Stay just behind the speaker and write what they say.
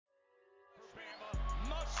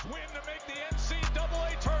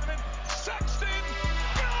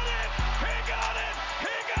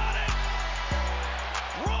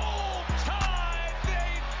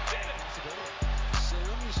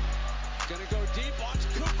deep. Watch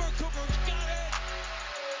Cooper. Cooper's got it.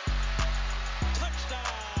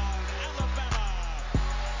 Touchdown, Alabama.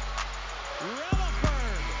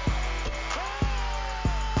 Relaford.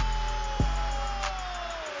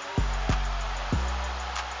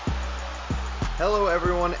 Hello,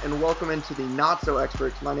 everyone, and welcome into the Not So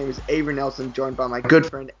Experts. My name is Avery Nelson, joined by my good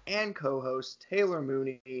friend and co-host Taylor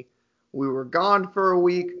Mooney. We were gone for a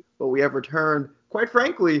week, but we have returned, quite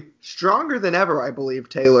frankly, stronger than ever, I believe,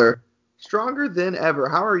 Taylor. Stronger than ever.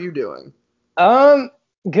 How are you doing?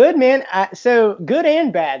 Good, man. So good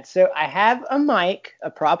and bad. So I have a mic,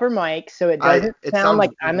 a proper mic, so it doesn't sound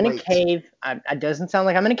like I'm in a cave. It doesn't sound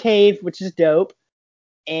like I'm in a cave, which is dope.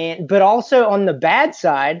 But also on the bad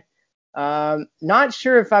side, not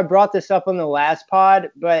sure if I brought this up on the last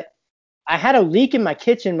pod, but I had a leak in my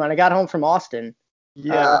kitchen when I got home from Austin.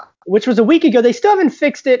 Yeah. Which was a week ago. They still haven't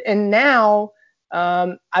fixed it, and now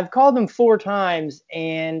I've called them 4 times,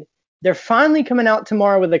 and they're finally coming out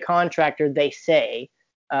tomorrow with a contractor, they say.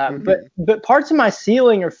 But parts of my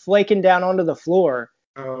ceiling are flaking down onto the floor.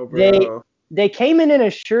 Oh, bro. They came in and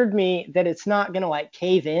assured me that it's not gonna like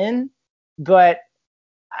cave in, but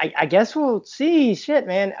I guess we'll see. Shit,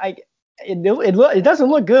 man. It doesn't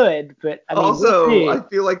look good, but I mean, also, we'll see. I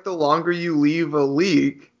feel like the longer you leave a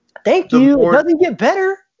leak, Thank you. It doesn't get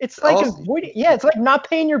better. It's like it's like not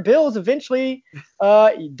paying your bills. Eventually,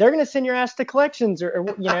 they're gonna send your ass to collections, or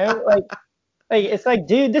like it's like,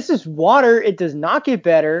 dude, this is water. It does not get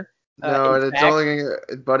better. No, and it's only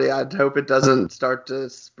gonna, buddy. I'd hope it doesn't start to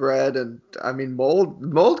spread. And I mean,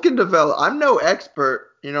 mold can develop. I'm no expert,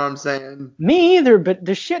 you know what I'm saying? Me either, but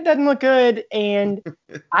the shit doesn't look good. And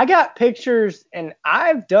I got pictures, and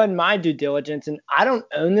I've done my due diligence, and I don't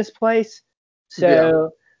own this place, so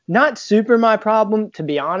not super my problem, to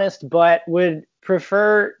be honest. But would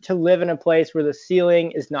prefer to live in a place where the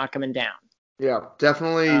ceiling is not coming down. Yeah,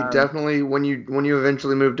 definitely. When you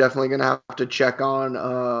eventually move, definitely gonna have to check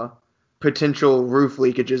on potential roof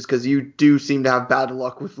leakages, because you do seem to have bad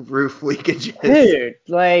luck with roof leakages. Dude,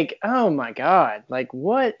 like, oh my God, like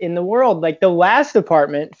what in the world? Like the last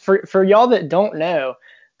apartment, for y'all that don't know,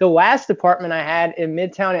 the last apartment I had in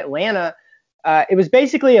Midtown Atlanta, it was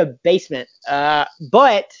basically a basement,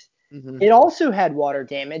 but it also had water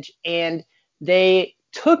damage, and they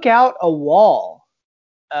took out a wall.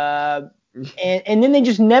 And then they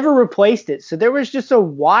just never replaced it. So there was just a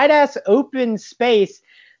wide ass open space.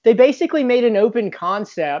 They basically made an open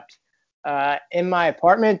concept in my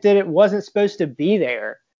apartment that it wasn't supposed to be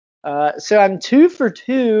there. So I'm 2 for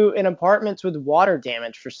 2 in apartments with water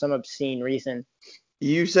damage for some obscene reason.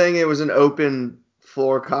 You saying it was an open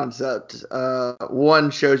floor concept, one,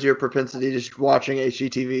 shows your propensity to watching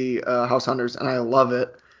HGTV, House Hunters, and I love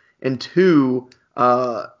it. And 2,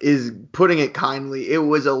 is putting it kindly, it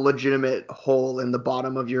was a legitimate hole in the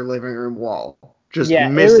bottom of your living room wall. Just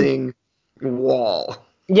missing wall.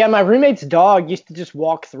 Yeah, my roommate's dog used to just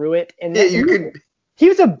walk through it. And he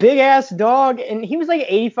was a big ass dog, and he was like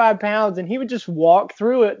 85 pounds, and he would just walk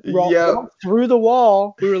through it, walk through the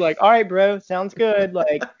wall. We were like, all right, bro, sounds good.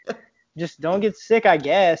 Like, just don't get sick, I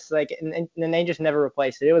guess. Like, and then they just never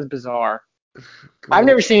replaced it. It was bizarre. Cool. I've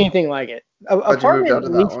never seen anything like it.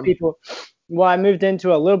 Apartment leaks people. Well, I moved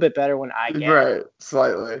into a little bit better one, I guess. Right,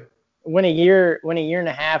 slightly. Went a year and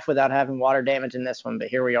a half without having water damage in this one, but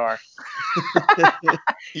here we are.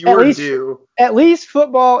 Due. At least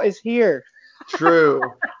football is here. True.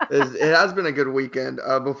 It has been a good weekend.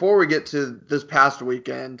 Before we get to this past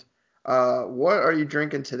weekend, what are you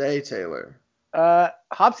drinking today, Taylor?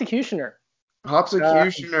 Hopsecutioner.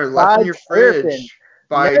 Hopsecutioner left in your fridge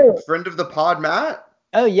by friend of the pod, Matt?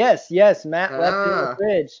 Oh, yes. Matt left it in the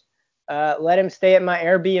fridge. Let him stay at my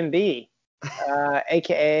Airbnb,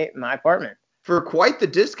 a.k.a. my apartment. For quite the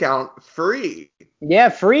discount, free. Yeah,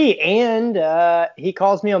 free. And he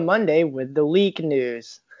calls me on Monday with the leak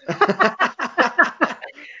news.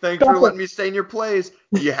 Thanks for letting me stay in your place.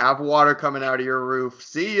 You have water coming out of your roof.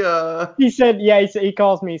 See ya. He said, he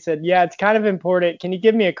calls me. He said, yeah, it's kind of important. Can you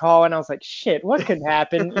give me a call? And I was like, shit, what could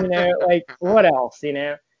happen? Like, what else,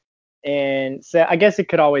 And so I guess it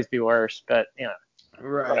could always be worse, but,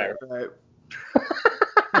 Right.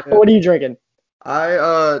 What are you drinking?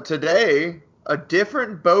 Today, a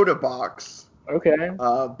different Boda box. Okay.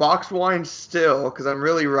 Boxed wine still, because I'm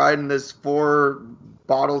really riding this 4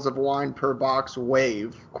 bottles of wine per box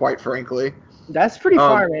wave, quite frankly. That's pretty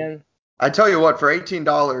far, man. I tell you what, for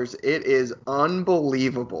 $18, it is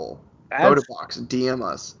unbelievable. Boda box, DM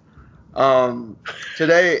us.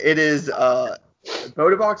 Today it is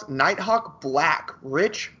Boda box Nighthawk Black,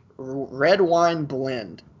 rich red wine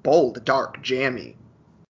blend, bold, dark, jammy.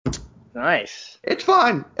 Nice. It's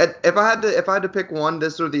fine. If I had to pick one,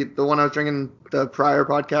 this or the one I was drinking the prior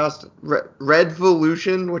podcast, Red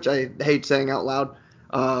Volution, which I hate saying out loud.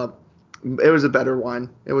 It was a better wine.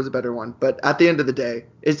 It was a better one. But at the end of the day,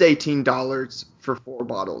 it's $18 for 4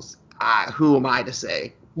 bottles. Who am I to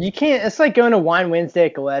say? You can't. It's like going to Wine Wednesday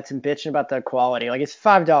at Galette's and bitching about the quality. Like, it's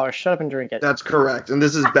 $5. Shut up and drink it. That's correct. And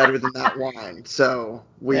this is better than that wine. So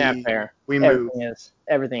Fair. we move.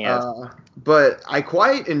 Everything is. But I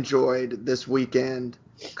quite enjoyed this weekend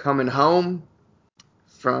coming home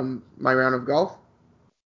from my round of golf.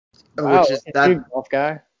 Wow, Which is that you golf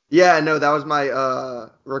guy. Yeah, no, that was my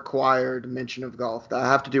required mention of golf. I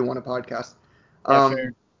have to do one a podcast.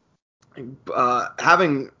 Fair.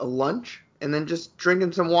 Having a lunch and then just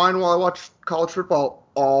drinking some wine while I watch college football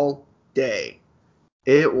all day.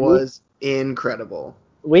 It was incredible.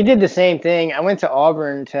 We did the same thing. I went to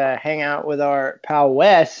Auburn to hang out with our pal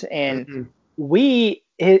Wes, and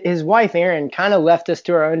his wife Erin kind of left us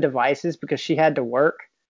to our own devices because she had to work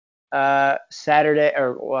Saturday,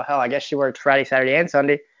 I guess she worked Friday, Saturday, and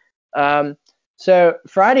Sunday. So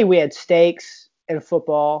Friday we had steaks and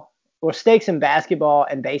football, or steaks and basketball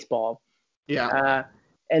and baseball. Yeah.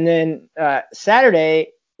 And then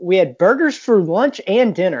Saturday we had burgers for lunch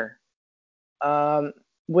and dinner,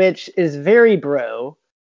 which is very bro.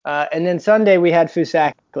 And then Sunday we had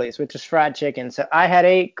fusaklis, which is fried chicken. So I had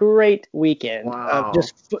a great weekend of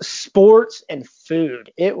just sports and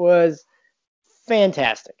food. It was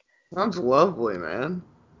fantastic. Sounds lovely, man.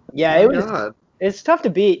 Yeah, it was. God. It's tough to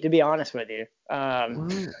beat, to be honest with you.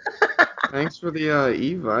 Thanks for the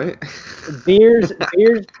evite.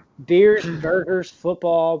 beers, burgers,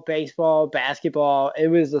 football, baseball, basketball. It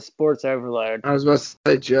was a sports overload. I was about to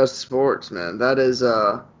say just sports, man. That is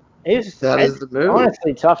the move.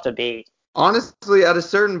 Honestly tough to beat. Honestly, at a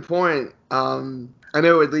certain point, I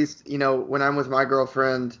know at least, when I'm with my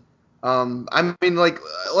girlfriend, I mean, like,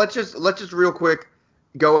 let's just real quick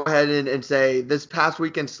go ahead and say this past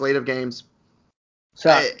weekend slate of games.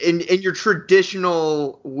 In your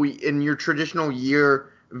traditional year,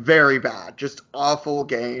 very bad, just awful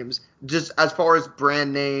games, just as far as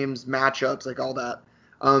brand names, matchups, like all that.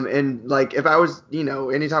 And like if I was,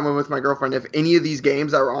 anytime I'm with my girlfriend, if any of these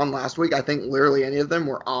games that were on last week, I think literally any of them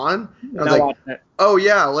were on. I was like, oh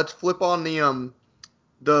yeah, let's flip on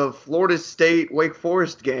the Florida State Wake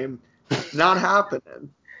Forest game. Not happening.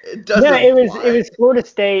 It doesn't. Yeah, it was Florida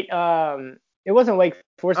State. It wasn't Wake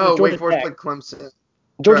Forest. It was Georgia Wake Forest Tech. played Clemson.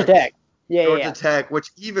 Georgia Tech. Yeah, Georgia Tech,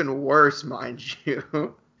 which even worse, mind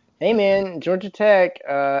you. Hey man, Georgia Tech,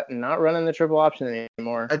 not running the triple option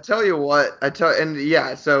anymore. I tell you what,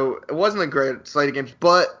 so it wasn't a great slate of games,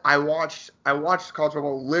 but I watched college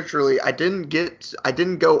football literally. I didn't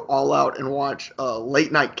go all out and watch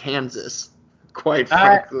late night Kansas, quite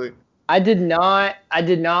frankly. I did not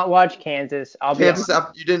watch Kansas.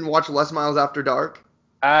 You didn't watch Les Miles After Dark?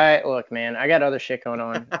 Look, man, I got other shit going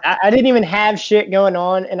on. I didn't even have shit going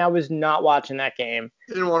on, and I was not watching that game.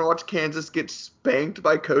 Didn't want to watch Kansas get spanked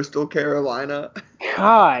by Coastal Carolina.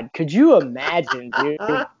 God, could you imagine, dude?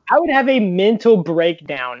 I would have a mental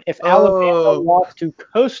breakdown if Alabama lost to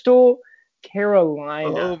Coastal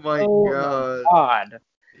Carolina. Oh my God.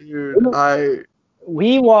 Dude,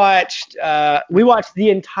 We watched the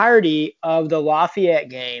entirety of the Lafayette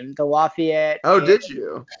game. The Lafayette. Oh, did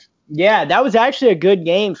you? Yeah, that was actually a good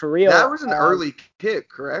game for real. That was an early kick,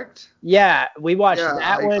 correct? Yeah, we watched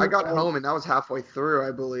that one. I got home and that was halfway through,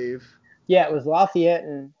 I believe. Yeah, it was Lafayette,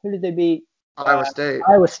 and who did they beat? Iowa State.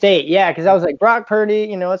 Iowa State, yeah, because I was like, Brock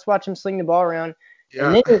Purdy, let's watch him sling the ball around.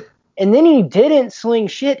 Yeah. And then he didn't sling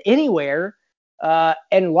shit anywhere.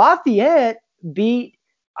 And Lafayette beat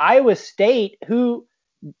Iowa State,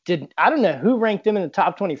 I don't know who ranked them in the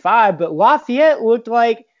top 25, but Lafayette looked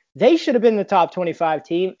like they should have been the top 25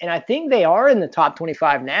 team, and I think they are in the top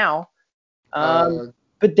 25 now.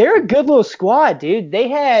 But they're a good little squad, dude. They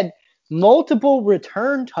had multiple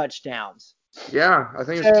return touchdowns. Yeah, I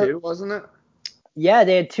think it's 2, wasn't it? Yeah,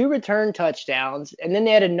 they had 2 return touchdowns, and then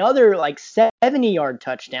they had another 70-yard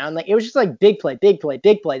touchdown. Like it was just big play, big play,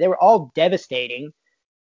 big play. They were all devastating.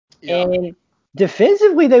 Yeah. And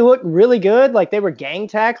defensively, they looked really good. Like they were gang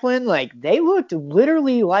tackling. Like they looked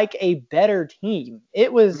literally like a better team.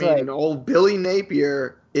 It was old Billy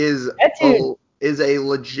Napier is a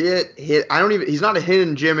legit hit. He's not a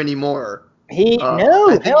hidden gem anymore. I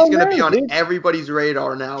think he's going to be on everybody's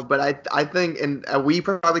radar now. But I think, and we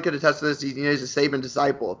probably could attest to this. He's a Saban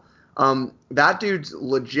disciple. That dude's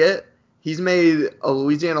legit. He's made a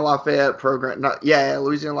Louisiana Lafayette program.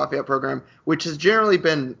 Louisiana Lafayette program, which has generally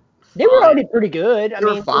been. They were already pretty good. They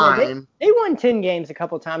were fine. They won 10 games a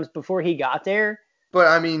couple times before he got there. But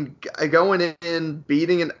I mean, going in,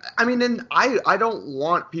 beating, and I mean, and I don't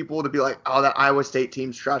want people to be like, oh, that Iowa State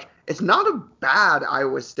team's trash. It's not a bad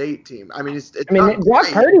Iowa State team. I mean, it's I mean, not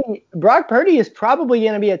great. Brock Purdy is probably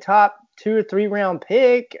going to be a top 2 or 3 round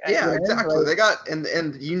pick. Yeah, exactly. They got and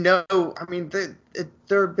I mean,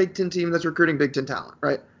 they're a Big Ten team that's recruiting Big Ten talent,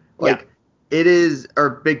 right? Yeah. Like it is,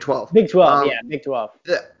 or Big 12. Big 12, yeah, Big 12.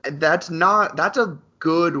 That's a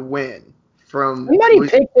good win from Somebody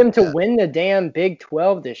losing. picked them to win the damn Big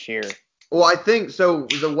 12 this year. Well, I think so.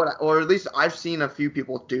 Or at least I've seen a few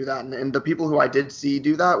people do that, and the people who I did see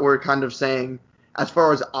do that were kind of saying, as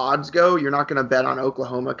far as odds go, you're not going to bet on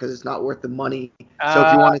Oklahoma because it's not worth the money. So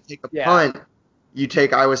if you want to take a punt, you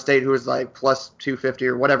take Iowa State, who is like plus 250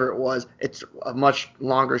 or whatever it was. It's a much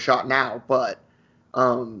longer shot now, but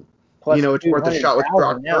it's worth a shot with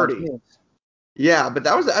Brock Purdy. Yeah, but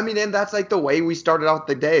that was, I mean, and that's like the way we started out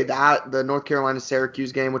the day. That the North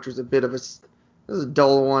Carolina-Syracuse game, which was a bit of it was a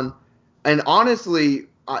dull one. And honestly,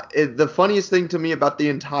 the funniest thing to me about the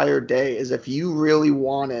entire day is if you really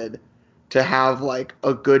wanted to have like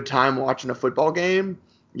a good time watching a football game,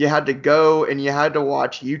 you had to go and you had to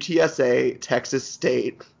watch UTSA, Texas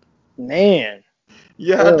State. Man.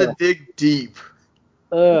 You had to dig deep.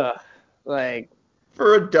 Like.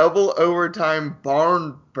 For a double overtime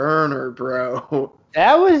barn burner, bro.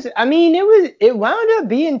 That was, I mean, it wound up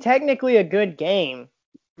being technically a good game.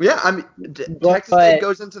 Yeah, I mean, Texas State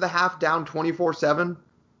goes into the half down 24-7,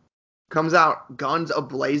 comes out guns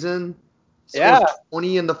a-blazing, scores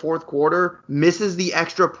 20 in the fourth quarter, misses the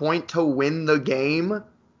extra point to win the game.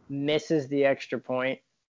 Misses the extra point.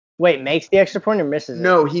 Wait, makes the extra point or misses it?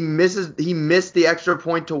 No, he missed the extra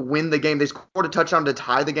point to win the game. They scored a touchdown to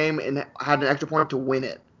tie the game and had an extra point to win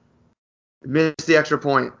it. Missed the extra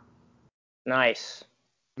point. Nice.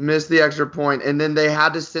 Missed the extra point, and then they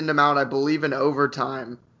had to send him out, I believe, in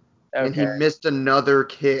overtime. Okay. And he missed another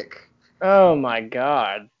kick. Oh my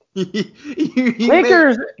God.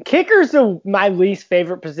 Kickers are my least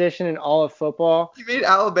favorite position in all of football. He made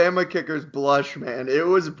Alabama kickers blush, man. It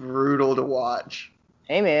was brutal to watch.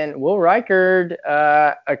 Hey, man, Will Reichard,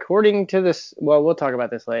 according to this, well, we'll talk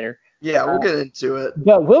about this later. Yeah, we'll get into it.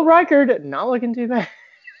 But Will Reichard, not looking too bad.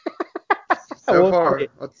 So far.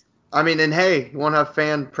 I mean, and hey, you won't have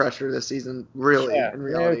fan pressure this season, really, in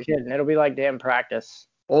reality. No kidding. It'll be like damn practice.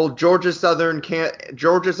 Old Georgia Southern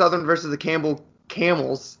versus the Campbell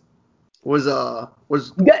Camels was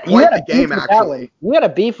quite the game, actually. You got a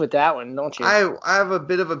beef with that one, don't you? I have a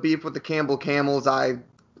bit of a beef with the Campbell Camels.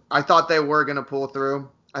 I thought they were going to pull through.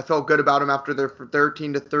 I felt good about them after their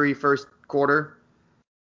 13-3 first quarter.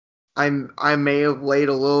 I may have laid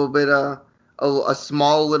a little bit a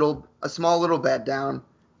small little bet down.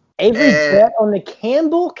 Avery bet on the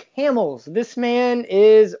Campbell Camels. This man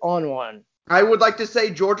is on one. I would like to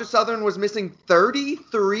say Georgia Southern was missing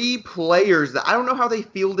 33 players. I don't know how they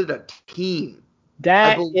fielded a team.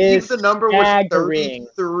 I believe the number was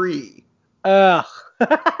 33. Ugh.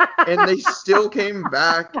 And they still came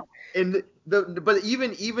back. And but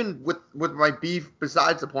even with my beef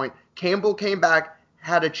besides the point, Campbell came back,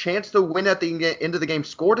 had a chance to win at the end of the game,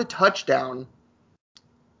 scored a touchdown.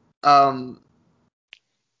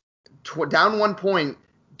 Down 1 point,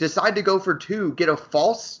 decide to go for 2, get a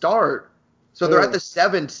false start. So they're at the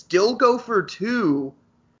 7, still go for 2,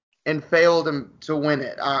 and failed to win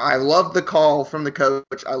it. I loved the call from the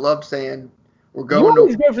coach. I loved saying we're going you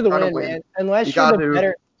always go for the win, man. Unless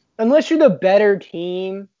you're the better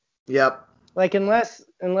team. Yep. Like unless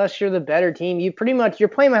you're the better team, you're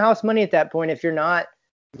playing my house money at that point. If you're not,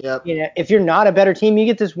 if you're not a better team, you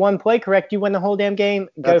get this one play correct, you win the whole damn game.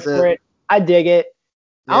 Go for it. I dig it.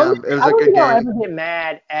 Yeah, it was a good game. I'll ever get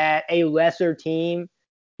mad at a lesser team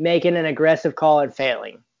making an aggressive call and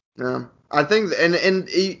failing. Yeah, I think, and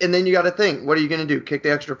then you got to think, what are you going to do? Kick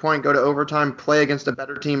the extra point, go to overtime, play against a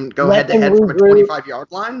better team, go head to head from a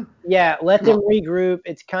 25-yard line? Yeah, let them regroup.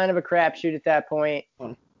 It's kind of a crapshoot at that point.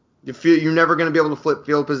 You're never going to be able to flip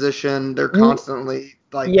field position. They're constantly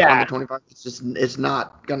on the 25. It's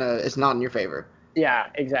not in your favor. Yeah,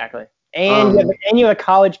 exactly. And you have a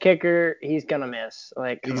college kicker, he's gonna miss.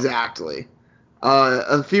 Exactly.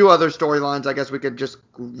 A few other storylines I guess we could just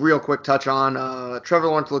real quick touch on. Trevor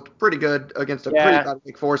Lawrence looked pretty good against a pretty bad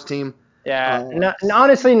Wake Forest team. Yeah.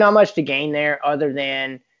 Honestly, not much to gain there other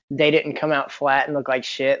than they didn't come out flat and look like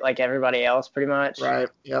shit like everybody else pretty much. Right.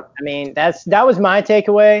 Yep. I mean, that was my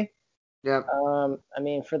takeaway. Yep. I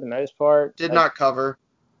mean, for the most part. Did not cover.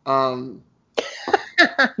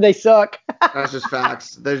 They suck. That's just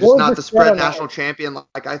facts. They're just not the spread national champion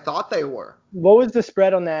like I thought they were. What was the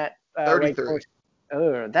spread on that? 33.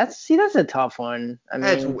 Oh, that's a tough one. I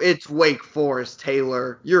mean, it's Wake Forest,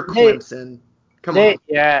 Taylor. You're Clemson. Come on.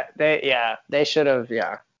 They should have.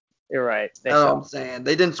 Yeah, you're right. That's what I'm saying.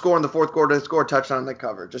 They didn't score in the fourth quarter. They scored a touchdown and they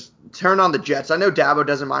covered. Just turn on the Jets. I know Dabo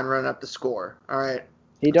doesn't mind running up the score. All right.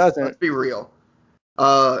 He doesn't. Let's be real.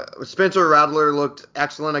 Spencer Rattler looked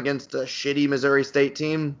excellent against a shitty Missouri State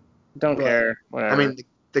team. Don't care. Whatever. I mean,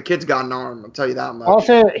 the kid's got an arm. I'll tell you that much.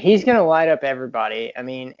 Also, he's gonna light up everybody. I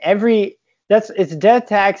mean, it's death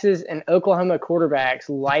taxes and Oklahoma quarterbacks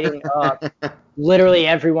lighting up literally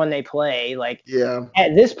everyone they play. Like,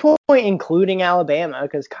 at this point, including Alabama,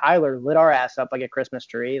 because Kyler lit our ass up like a Christmas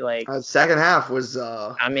tree. Like, second half was.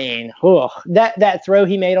 I mean, that throw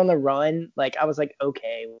he made on the run, like I was like,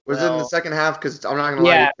 okay. Was it in the second half? Because I'm not gonna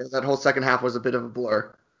lie, that whole second half was a bit of a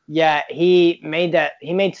blur. Yeah, he made a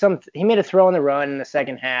throw on the run in the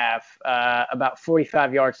second half, about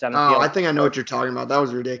 45 yards down the field. Oh, I think I know what you're talking about. That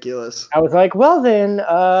was ridiculous. I was like, well then,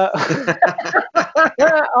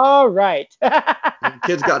 all right.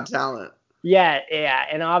 Kid's got talent. Yeah,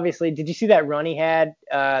 and obviously, did you see that run he had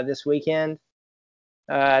this weekend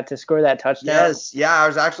to score that touchdown? Yes, yeah. I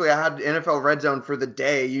had NFL Red Zone for the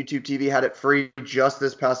day. YouTube TV had it free just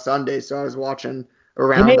this past Sunday, so I was watching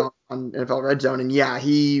around on NFL Red Zone, and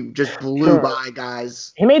he just blew by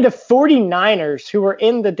guys. He made the 49ers, who were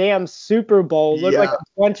in the damn Super Bowl, look like a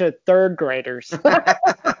bunch of third graders.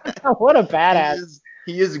 What a badass.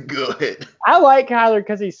 He is good. I like Kyler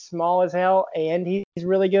because he's small as hell and he's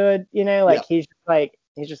really good. You know, like he's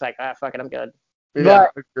just like fuck it, I'm good. Yeah.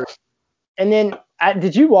 But, and then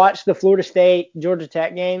did you watch the Florida State Georgia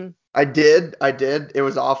Tech game? I did. It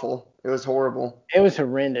was awful. It was horrible. It was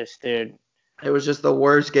horrendous, dude. It was just the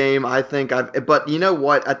worst game I think but you know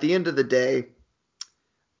what? At the end of the day,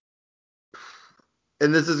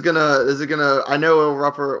 and this is gonna I know it'll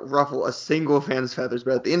ruffle a single fan's feathers,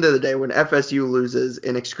 but at the end of the day, when FSU loses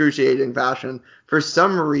in excruciating fashion, for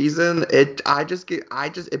some reason it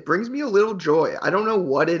brings me a little joy. I don't know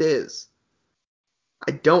what it is.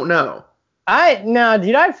 I don't know.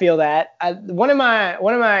 Dude, I feel that. One of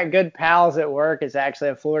my good pals at work is actually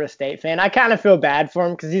a Florida State fan. I kind of feel bad for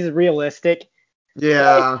him because he's realistic.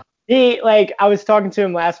 Yeah. I was talking to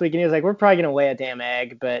him last week and he was like, we're probably gonna lay a damn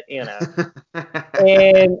egg, but you know.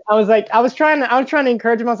 And I was trying to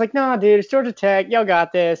encourage him. I was like, no, dude, it's Georgia Tech. Y'all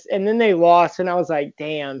got this. And then they lost, and I was like,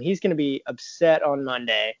 damn, he's gonna be upset on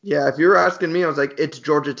Monday. Yeah, if you were asking me, I was like, it's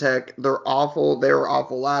Georgia Tech. They're awful. They were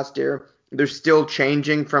awful last year. They're still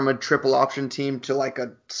changing from a triple option team to like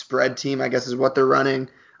a spread team, I guess is what they're running.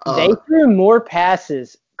 They threw more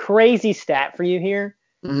passes. Crazy stat for you here.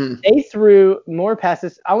 Mm-hmm. They threw more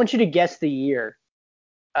passes. I want you to guess the year.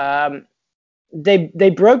 They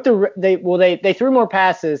threw more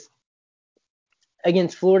passes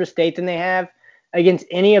against Florida State than they have against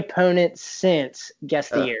any opponent since. Guess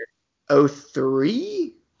the year.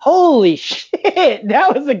 2003? Holy shit!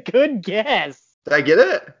 That was a good guess. Did I get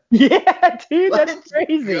it? Yeah, dude, that's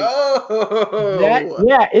crazy.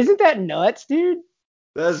 Go. Isn't that nuts, dude?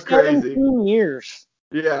 That's crazy. 17 years.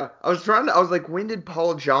 Yeah, I was like, when did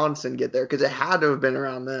Paul Johnson get there? Because it had to have been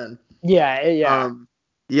around then. Yeah.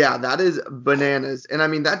 Yeah, that is bananas. And I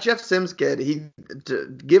mean, that Jeff Sims kid,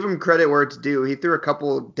 to give him credit where it's due, he threw a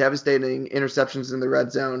couple devastating interceptions in the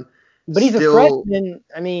red zone. But he's a freshman.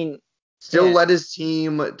 I mean, led his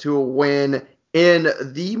team to a win in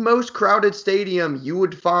the most crowded stadium you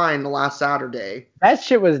would find last Saturday. That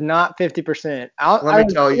shit was not 50%. Let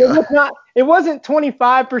me tell you. It wasn't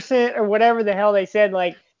 25% or whatever the hell they said.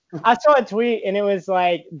 Like, I saw a tweet and it was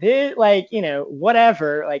like, this, like, you know,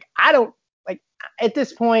 whatever. Like, I don't, like, at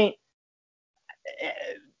this point,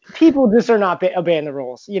 people just are not obeying the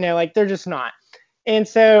rules. You know, like, they're just not. And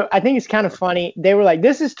so I think it's kind of funny. They were like,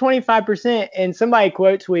 this is 25%. And somebody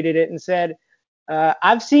quote tweeted it and said,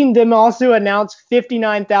 I've seen them also announce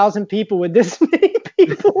 59,000 people with this many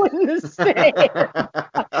people in the stand.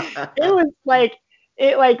 It was like,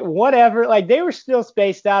 whatever. Like, they were still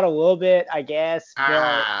spaced out a little bit, I guess.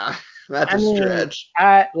 But, that's a stretch.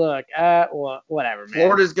 Whatever, man.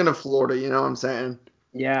 Florida's going to Florida, you know what I'm saying?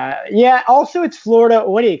 Yeah. Also, it's Florida.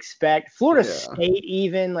 What do you expect? Florida State,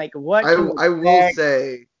 even. Like, what? I will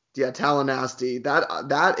say, Tallahassee.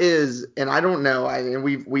 That is, and I don't know. And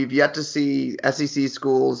we've yet to see SEC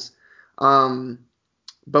schools,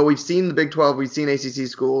 but we've seen the Big 12. We've seen ACC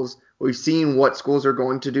schools. We've seen what schools are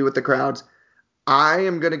going to do with the crowds. I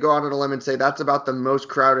am going to go out on a limb and say that's about the most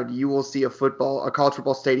crowded you will see a college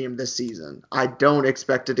football stadium this season. I don't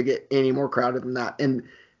expect it to get any more crowded than that. And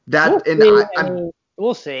that,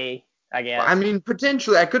 we'll see, I guess. I mean,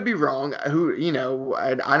 potentially, I could be wrong. I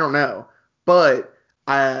don't know. But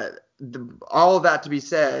all of that to be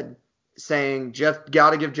said, saying got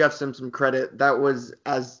to give Jeff Sims some credit. That was,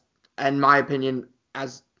 in my opinion,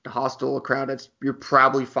 as hostile crowd, you're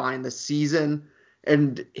probably fine this season.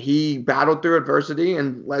 And he battled through adversity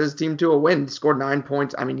and led his team to a win. He scored 9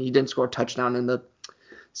 points. I mean, he didn't score a touchdown in the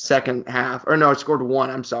second half. Or no, he scored 1,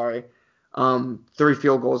 I'm sorry. 3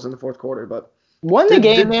 field goals in the fourth quarter, but won the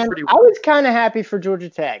game, man. Well. I was kind of happy for Georgia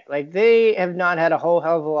Tech. Like, they have not had a whole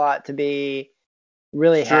hell of a lot to be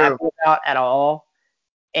really happy about at all.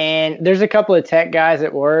 And there's a couple of Tech guys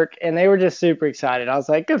at work, and they were just super excited. I was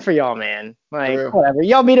like, good for y'all, man. Like, whatever.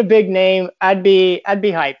 Y'all beat a big name. I'd be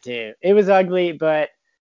hyped too. It was ugly, but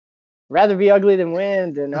rather be ugly than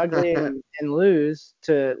win than ugly and lose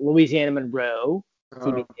to Louisiana Monroe.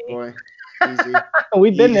 Oh, boy. Easy.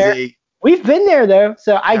 We've been there. We've been there, though,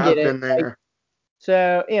 so I get it. I've been there. Like,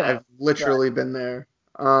 so, I've literally been there.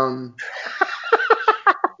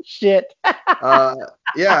 Shit.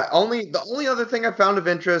 The only other thing I found of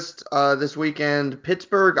interest this weekend,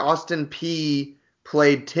 Pittsburgh Austin Peay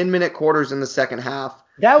played 10-minute quarters in the second half.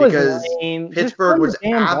 That was lame. Pittsburgh was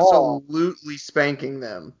absolutely spanking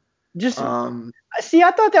them. See,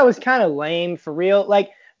 I thought that was kind of lame for real.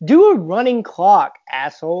 Like, do a running clock,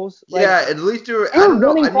 assholes. Like, yeah, at least do a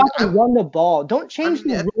running clock and run the ball. Don't change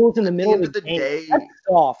the rules in the middle of the game. That's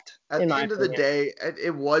soft. At the end of the day,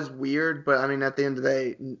 it was weird, but I mean, at the end of the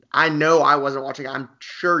day, I know I wasn't watching it. I'm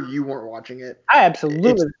sure you weren't watching it. I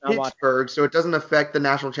absolutely was not watching Pittsburgh, so it doesn't affect the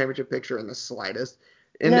national championship picture in the slightest.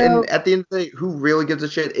 And at the end of the day, who really gives a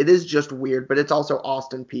shit? It is just weird, but it's also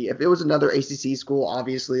Austin Peay. If it was another ACC school,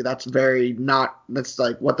 obviously that's that's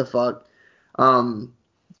like, what the fuck?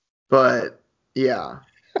 But yeah,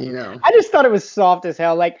 I just thought it was soft as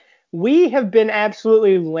hell. Like, we have been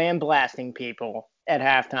absolutely lambasting people at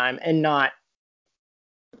halftime and not.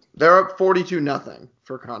 They're up 42-0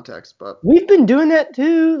 for context, but we've been doing that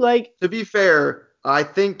too. Like, to be fair, I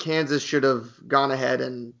think Kansas should have gone ahead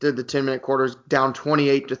and did the 10-minute quarters down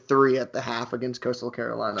 28-3 at the half against Coastal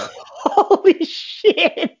Carolina. Holy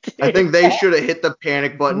shit! Dude. I think they should have hit the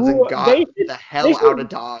panic buttons and got the hell out of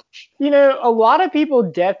Dodge. A lot of people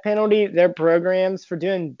death penalty their programs for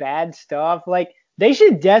doing bad stuff. Like, they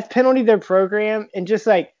should death penalty their program and just,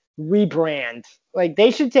 like, rebrand. Like,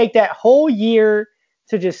 they should take that whole year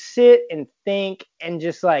to just sit and think and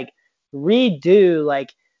just, like, redo,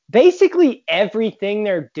 like, basically everything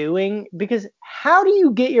they're doing. Because how do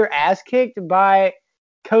you get your ass kicked by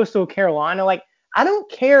Coastal Carolina? Like, I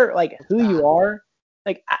don't care, like, who you are.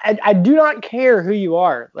 Like, I do not care who you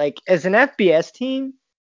are. Like, as an FBS team,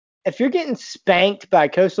 if you're getting spanked by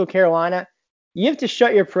Coastal Carolina, you have to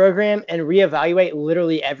shut your program and reevaluate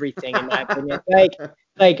literally everything, in my opinion.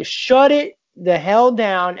 Like, shut it the hell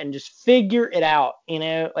down and just figure it out.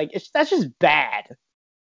 Like, that's just bad.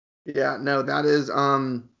 Yeah, no, that is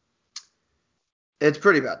it's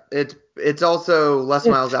pretty bad. It's also Les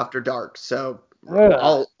Miles after dark, so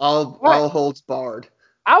all holds barred.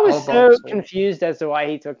 I was so confused as to why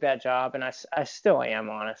he took that job, and I still am,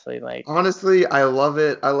 honestly. Like, honestly, I love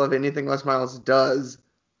it. I love anything Les Miles does.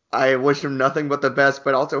 I wish him nothing but the best,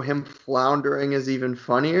 but also him floundering is even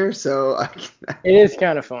funnier. So it is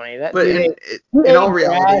kind of funny. But in all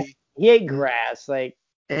reality, he ate grass. Like,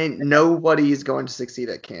 and nobody's going to succeed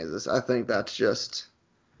at Kansas. I think that's just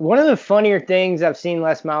one of the funnier things I've seen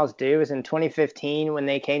Les Miles do is in 2015 when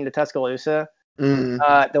they came to Tuscaloosa,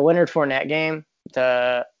 the Leonard Fournette game.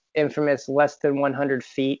 The infamous less than 100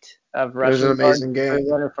 feet of rushing. It was an amazing game.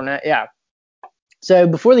 Leonard Fournette. Yeah. So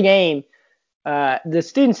before the game, the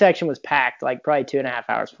student section was packed, like probably 2.5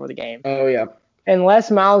 hours before the game. Oh yeah. And Les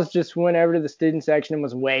Miles just went over to the student section and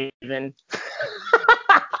was waving.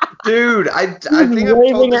 Dude, I think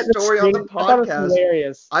I've told this story on the podcast. I thought it was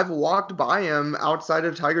hilarious. I've walked by him outside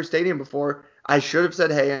of Tiger Stadium before. I should have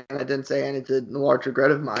said hey, and I didn't say, and it's a large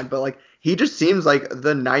regret of mine. But like, he just seems like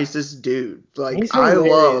the nicest dude. Like, I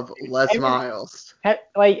love Les Miles.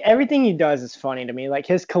 Like, everything he does is funny to me. Like,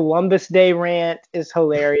 his Columbus Day rant is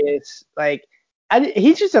hilarious. Like,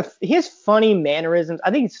 he has funny mannerisms.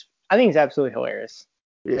 I think he's absolutely hilarious.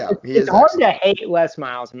 Yeah, it's hard to hate Les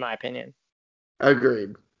Miles, in my opinion.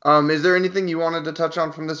 Agreed. Is there anything you wanted to touch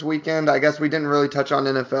on from this weekend? I guess we didn't really touch on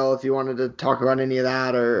NFL. If you wanted to talk about any of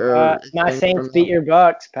that, or my Saints beat your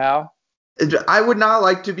Bucks, pal. I would not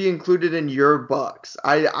like to be included in your Bucks.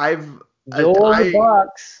 Bucks.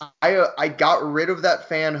 I got rid of that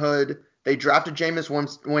fanhood. They drafted Jameis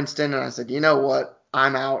Winston, and I said, you know what?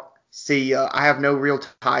 I'm out. See ya. I have no real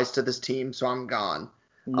ties to this team, so I'm gone.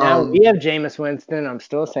 Now we have Jameis Winston. I'm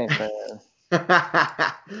still a Saints fan.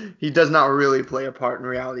 He does not really play a part in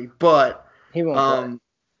reality, but he won't play.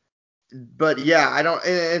 But yeah,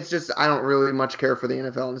 it's just I don't really much care for the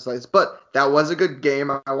NFL in the slightest. But that was a good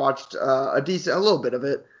game. I watched a little bit of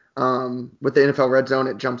it. With the NFL Red Zone,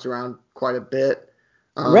 it jumps around quite a bit.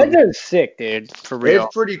 Red Zone's sick, dude. For real.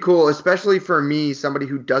 It's pretty cool, especially for me, somebody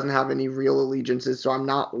who doesn't have any real allegiances, so I'm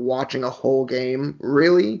not watching a whole game,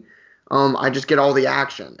 really. I just get all the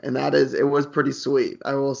action, and it was pretty sweet,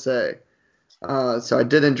 I will say. So I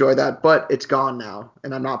did enjoy that, but it's gone now,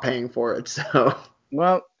 and I'm not paying for it, so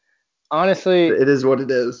Well, honestly, it is what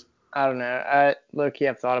it is. I don't know. I low-key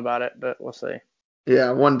have thought about it, but we'll see.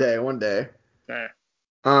 Yeah, one day. Yeah.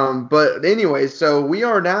 But anyway, so we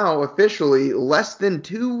are now officially less than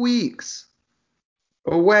 2 weeks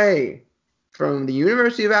away from the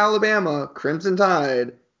University of Alabama Crimson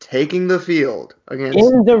Tide taking the field against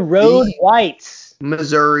In the road the whites.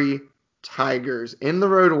 Missouri Tigers. In the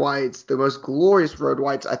road whites, the most glorious road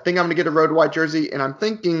whites. I think I'm going to get a road white jersey, and I'm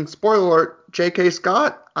thinking, spoiler alert, J.K.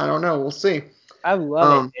 Scott? I don't know. We'll see. I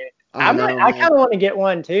love it, dude. I kind of want to get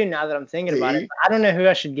one, too, now that I'm thinking about it. I don't know who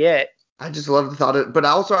I should get. I just love the thought of it. But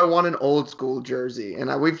also, I want an old school jersey,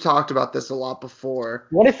 and we've talked about this a lot before.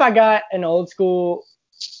 What if I got an old school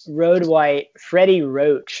road white Freddie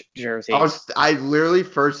Roach jersey? I literally,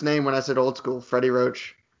 first name when I said old school, Freddie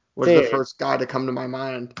Roach was the first guy to come to my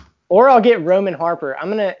mind. Or I'll get Roman Harper.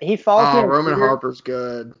 He follows me on Roman Twitter. Harper's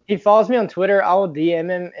good. He follows me on Twitter. I'll DM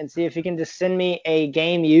him and see if he can just send me a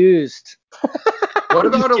game used. What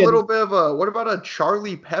about a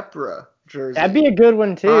Charlie Peprah jersey? That'd be a good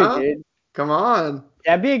one too, dude. Come on.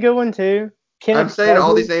 That'd be a good one too. I'm saying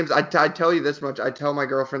all these names. I tell you this much. I tell my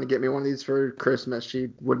girlfriend to get me one of these for Christmas. She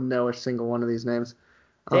wouldn't know a single one of these names.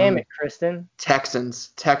 Damn it, Kristen.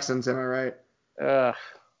 Texans, am I right? Ugh.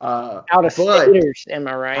 Out of staters, am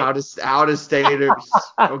I right? Out of staters.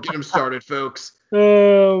 Don't get them started, folks.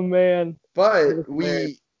 Oh man. But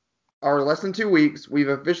we are less than 2 weeks. We've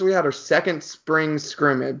officially had our second spring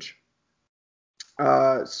scrimmage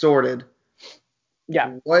sorted.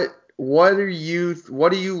 Yeah. What are you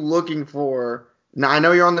looking for? Now, I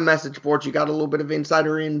know you're on the message boards. You got a little bit of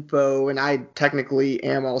insider info, and I technically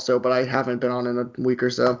am also, but I haven't been on in a week or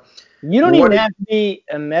so. You don't even have to be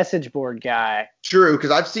a message board guy. True, because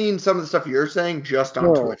I've seen some of the stuff you're saying just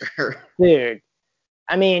on Twitter. Dude,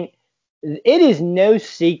 I mean, it is no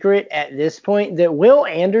secret at this point that Will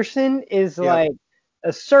Anderson is like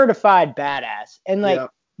a certified badass. And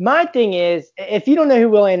my thing is, if you don't know who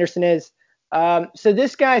Will Anderson is, so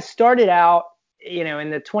this guy started out, in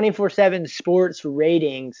the 24/7 sports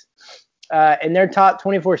ratings, in their top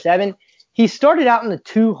 24/7. He started out in the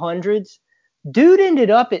 200s. Dude ended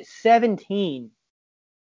up at 17.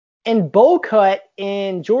 And Bowl Cut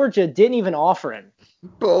in Georgia didn't even offer him.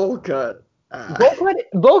 Bowl Cut.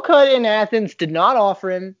 Bowl Cut in Athens did not offer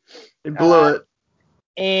him. He blew it.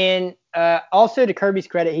 And also, to Kirby's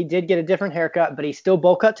credit, he did get a different haircut, but he's still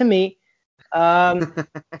Bowl Cut to me.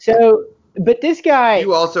 But this guy.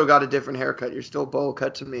 You also got a different haircut. You're still Bowl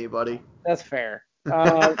Cut to me, buddy. That's fair.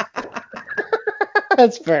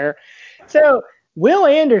 That's fair. So Will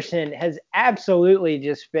Anderson has absolutely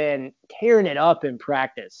just been tearing it up in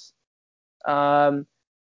practice.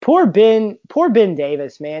 Poor Ben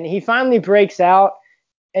Davis, man. He finally breaks out,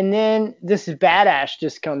 and then this badass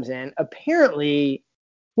just comes in. Apparently,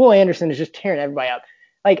 Will Anderson is just tearing everybody up.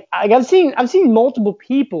 Like I've seen multiple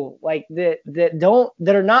people like that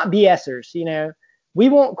are not BSers. We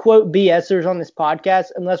won't quote BSers on this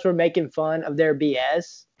podcast unless we're making fun of their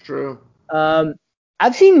BS. True.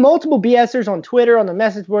 I've seen multiple BSers on Twitter, on the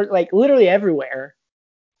message board, like literally everywhere.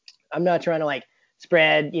 I'm not trying to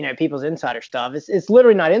spread, people's insider stuff. It's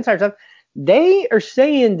literally not insider stuff. They are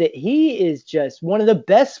saying that he is just one of the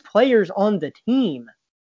best players on the team.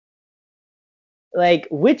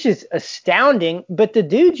 Which is astounding. But the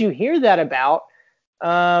dudes you hear that about,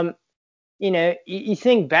 you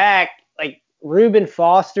think back, Reuben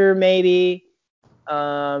Foster maybe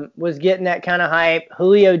was getting that kind of hype.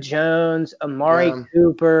 Julio Jones, Amari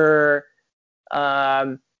Cooper,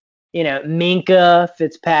 Minka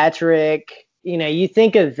Fitzpatrick. You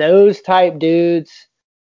think of those type dudes.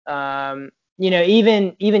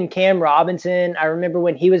 Even Cam Robinson. I remember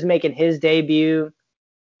when he was making his debut,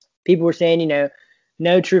 people were saying,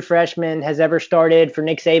 no true freshman has ever started for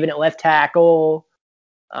Nick Saban at left tackle.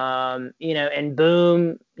 And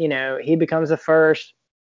boom, he becomes the first.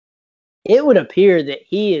 It would appear that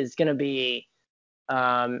he is going to be,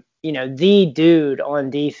 the dude on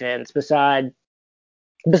defense besides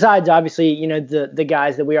obviously, the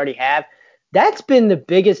guys that we already have. That's been the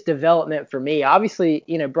biggest development for me. Obviously,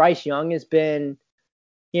 Bryce Young has been,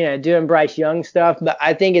 doing Bryce Young stuff, but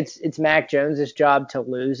I think it's Mac Jones's job to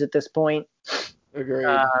lose at this point. Agreed.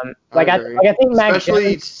 I think Mac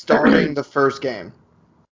especially Jones, starting the first game.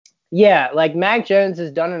 Yeah, Mac Jones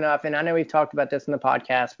has done enough, and I know we've talked about this in the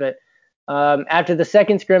podcast, but after the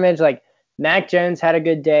second scrimmage, Mac Jones had a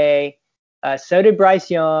good day. So did Bryce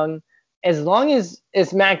Young. As long as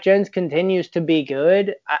Mac Jones continues to be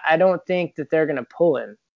good, I don't think that they're going to pull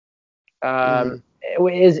him.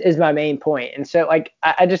 Is my main point. And so, like,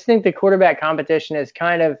 I just think the quarterback competition is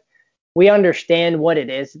kind of, we understand what it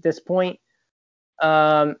is at this point.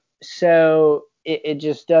 So it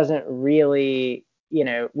just doesn't really, we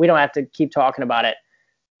don't have to keep talking about it.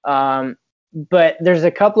 But there's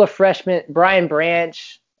a couple of freshmen, Brian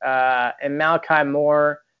Branch and Malachi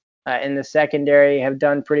Moore in the secondary have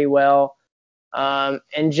done pretty well.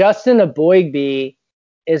 And Justin Aboigbe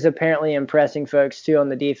is apparently impressing folks too on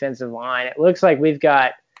the defensive line. It looks like we've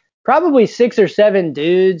got probably 6 or 7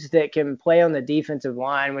 dudes that can play on the defensive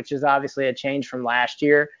line, which is obviously a change from last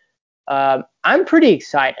year. I'm pretty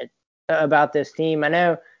excited about this team. I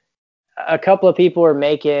know a couple of people are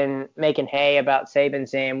making hay about Saban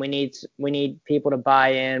saying we need people to buy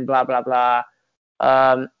in, blah blah blah.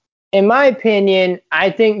 In my opinion,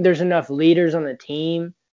 I think there's enough leaders on the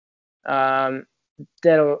team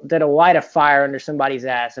that'll light a fire under somebody's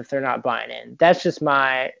ass if they're not buying in. That's just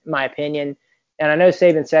my opinion. And I know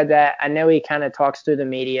Saban said that. I know he kind of talks through the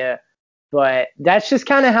media, but that's just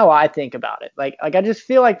kind of how I think about it. Like I just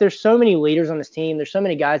feel like there's so many leaders on this team. There's so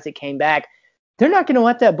many guys that came back. They're not going to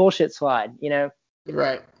let that bullshit slide,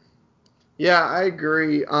 Right. Yeah, I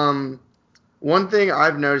agree. One thing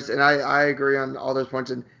I've noticed, and I agree on all those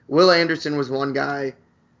points, and Will Anderson was one guy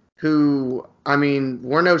who, I mean,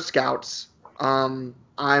 we're no scouts. I'm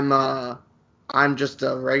just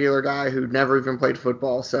a regular guy who never even played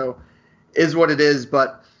football, so is what it is.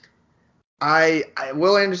 But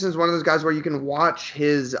Will Anderson is one of those guys where you can watch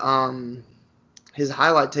his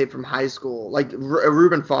highlight tape from high school. Like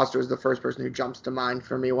Reuben Foster is the first person who jumps to mind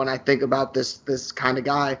for me when I think about this kind of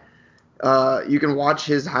guy. You can watch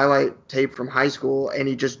his highlight tape from high school, and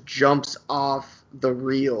he just jumps off the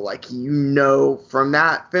reel. Like, from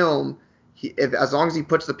that film, as long as he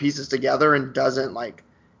puts the pieces together and doesn't, like,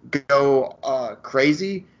 go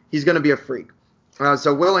crazy, he's going to be a freak.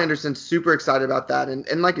 So Will Anderson's super excited about that.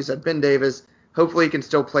 And like you said, Ben Davis, hopefully he can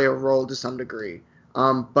still play a role to some degree.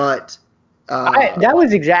 But that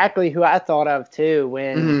was exactly who I thought of, too,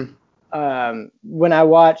 when I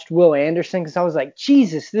watched Will Anderson, because I was like,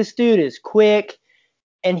 Jesus, this dude is quick,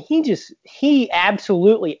 and he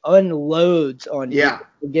absolutely unloads on you when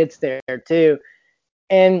he gets there too.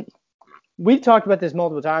 And we've talked about this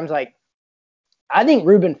multiple times. Like, I think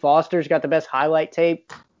Reuben Foster's got the best highlight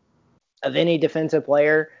tape of any defensive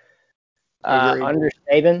player under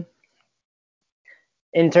Saban.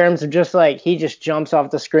 In terms of just like, he just jumps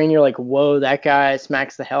off the screen, you're like, whoa, that guy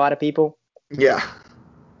smacks the hell out of people. Yeah.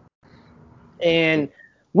 And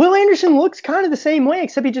Will Anderson looks kind of the same way,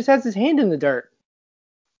 except he just has his hand in the dirt.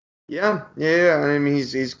 Yeah. I mean,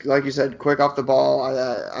 he's like you said, quick off the ball.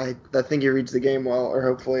 I think he reads the game well, or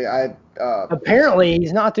hopefully. Apparently,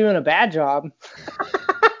 he's not doing a bad job.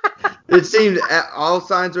 It seems all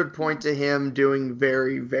signs would point to him doing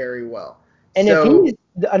very, very well. And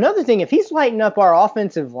if he's lighting up our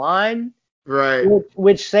offensive line, right,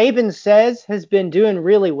 which Saban says has been doing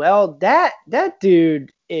really well, that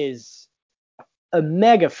dude is a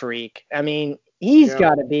mega freak. I mean, he's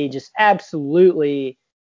got to be just absolutely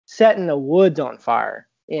setting the woods on fire,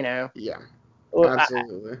 Yeah,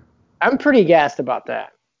 absolutely. I'm pretty gassed about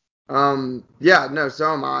that. Yeah, no,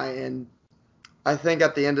 so am I. And I think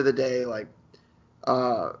at the end of the day, like,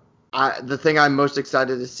 the thing I'm most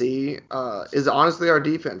excited to see is honestly our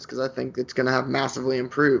defense, because I think it's going to have massively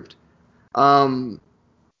improved. But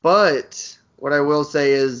what I will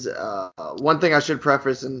say is one thing I should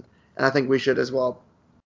preface, and I think we should as well.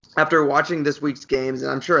 After watching this week's games,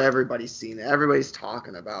 and I'm sure everybody's seen it, everybody's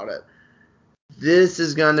talking about it, this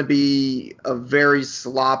is going to be a very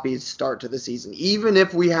sloppy start to the season. Even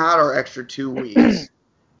if we had our extra 2 weeks,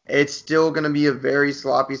 it's still going to be a very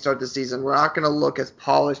sloppy start to the season. We're not going to look as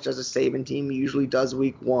polished as a Saban team usually does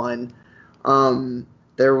week 1.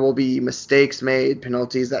 There will be mistakes made,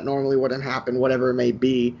 penalties that normally wouldn't happen, whatever it may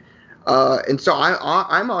be. And so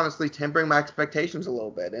I'm honestly tempering my expectations a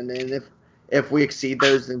little bit. And if we exceed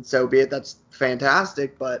those, then so be it. That's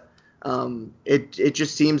fantastic. But it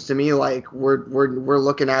just seems to me like we're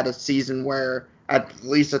looking at a season where, at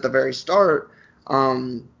least at the very start,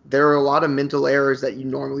 there are a lot of mental errors that you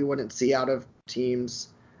normally wouldn't see out of teams.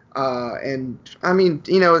 And I mean,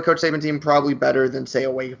 a Coach Saban team probably better than, say,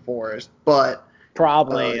 a Wake Forest, but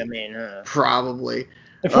probably. Probably.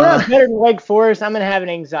 If we're not better than Wake Forest, I'm gonna have an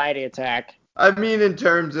anxiety attack. I mean, in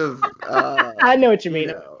terms of I know what you mean.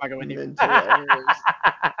 I'm fucking with you. Mental errors,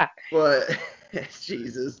 but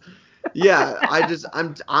Jesus, yeah.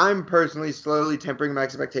 I'm personally slowly tempering my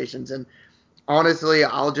expectations, and honestly,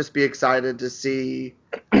 I'll just be excited to see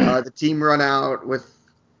the team run out with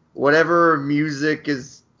whatever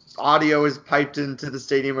audio is piped into the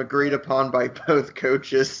stadium agreed upon by both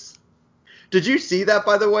coaches. Did you see that,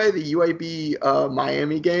 by the way, the UAB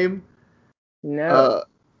Miami game? No.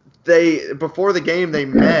 Before the game, they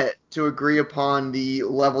met to agree upon the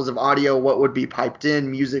levels of audio, what would be piped in,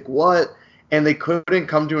 music what, and they couldn't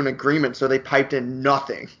come to an agreement, so they piped in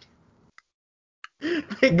nothing.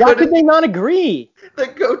 Why could they not agree? The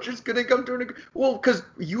coaches couldn't come to an agreement. Well, because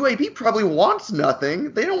UAB probably wants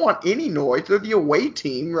nothing. They don't want any noise. They're the away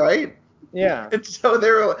team, right? Yeah. And so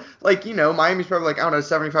they're like, Miami's probably like, I don't know,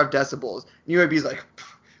 75 decibels. And UAB's like,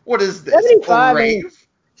 what is this? 75 A rave?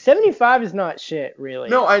 75 is not shit, really.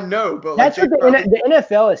 No, I know, but that's like what the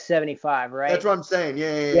NFL is 75, right? That's what I'm saying.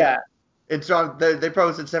 Yeah. And so they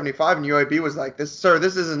probably said 75, and UAB was like, "This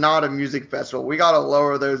is not a music festival. We gotta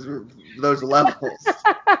lower those levels."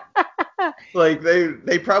 Like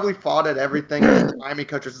they probably fought at everything, and then the Miami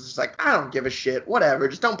coach was just like, "I don't give a shit. Whatever.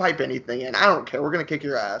 Just don't pipe anything in. I don't care. We're gonna kick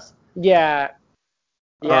your ass." Yeah.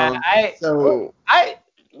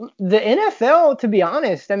 The NFL, to be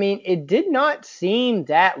honest, I mean, it did not seem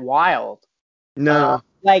that wild. No.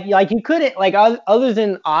 Like you couldn't, like, other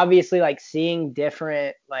than obviously like seeing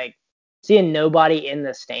nobody in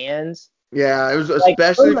the stands. Yeah, it was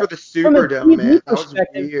especially for the Superdome, man. That was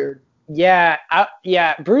weird.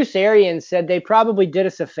 Yeah, Bruce Arians said they probably did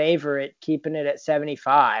us a favor at keeping it at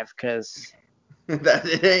 75 because that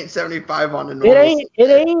it ain't 75 on a normal. It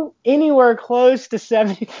ain't anywhere close to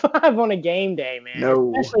 75 on a game day, man.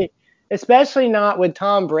 No. Especially not with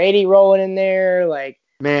Tom Brady rolling in there. Like,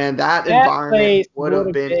 man, that environment would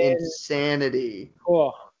have been insanity.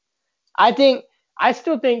 Cool. I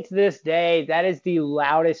still think to this day that is the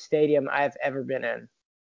loudest stadium I've ever been in.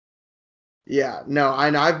 Yeah, no,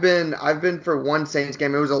 I've been for one Saints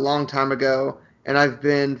game. It was a long time ago, and I've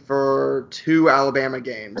been for 2 Alabama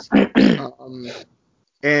games.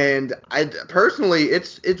 And I personally,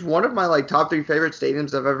 it's one of my like top 3 favorite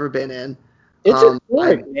stadiums I've ever been in. It's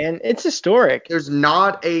historic, man. It's historic. There's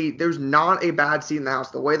not a bad seat in the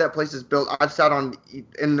house. The way that place is built, I've sat on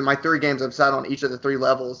in my 3 games. I've sat on each of the 3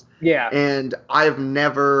 levels. Yeah. And I've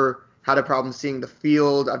never had a problem seeing the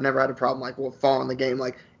field. I've never had a problem like following the game.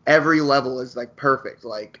 Like every level is like perfect.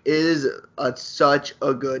 Like it is such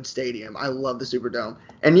a good stadium. I love the Superdome.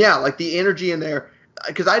 And yeah, like the energy in there.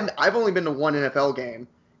 Because I've only been to one NFL game,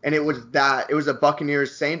 and it was a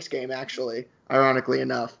Buccaneers Saints game actually, ironically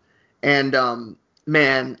enough. And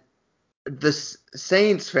man, the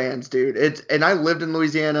Saints fans, dude. And I lived in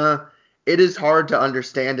Louisiana. It is hard to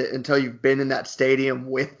understand it until you've been in that stadium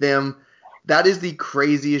with them. That is the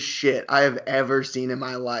craziest shit I have ever seen in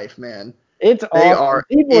my life, man. It's they awesome. are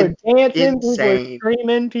people are dancing, insane. People are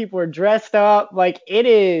screaming, people are dressed up. Like it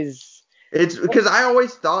is. It's because I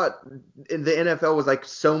always thought the NFL was like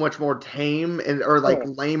so much more tame or like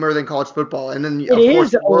lamer than college football, and then it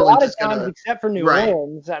is a lot of times, except for New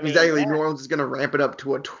Orleans. I mean, exactly. New Orleans is gonna ramp it up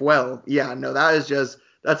to a 12. Yeah, no, that's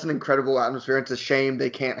an incredible atmosphere. It's a shame they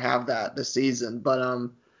can't have that this season, but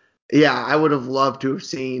yeah, I would have loved to have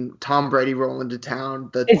seen Tom Brady roll into town.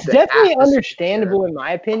 It's definitely understandable, in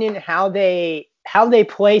my opinion, how they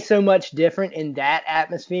play so much different in that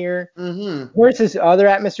atmosphere versus other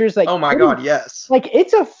atmospheres. Like, oh my God, yes. Like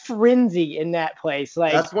it's a frenzy in that place.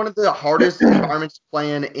 Like that's one of the hardest environments to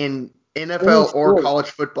play in NFL or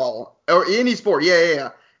college football or any sport.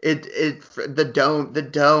 Yeah. It's the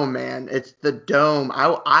dome, man. It's the dome.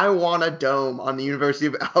 I want a dome on the University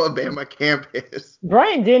of Alabama campus.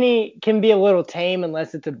 Bryant-Denny can be a little tame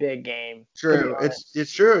unless it's a big game. True.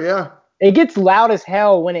 It's true, yeah. It gets loud as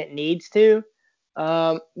hell when it needs to.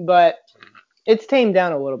 But it's tamed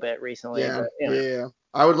down a little bit recently. Yeah, but, yeah.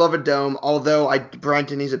 I would love a dome, although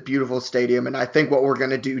Bryant-Denny's a beautiful stadium, and I think what we're going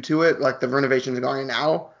to do to it, like the renovations going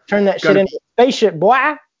now. Turn that shit into a spaceship,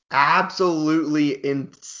 boy. Absolutely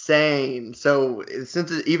insane. So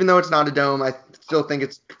even though it's not a dome, I still think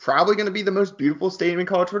it's probably going to be the most beautiful stadium in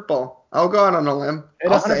college football. I'll go out on a limb.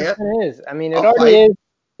 I'll say it. It is. I mean, it already is.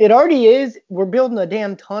 It already is. We're building a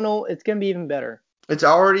damn tunnel. It's going to be even better. It's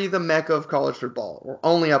already the mecca of college football. We're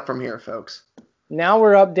only up from here, folks. Now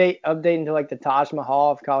we're updating to like the Taj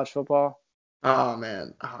Mahal of college football. Oh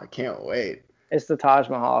man, I can't wait. It's the Taj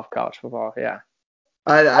Mahal of college football. Yeah.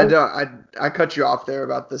 I cut you off there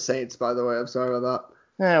about the Saints, by the way. I'm sorry about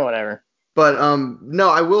that. Whatever. But no,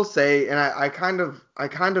 I will say, and I kind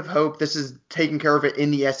of hope this is taking care of it in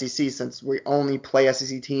the SEC since we only play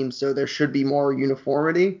SEC teams, so there should be more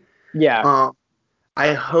uniformity. Yeah.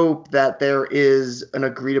 I hope that there is an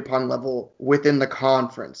agreed upon level within the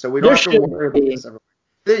conference, so we don't have to worry about this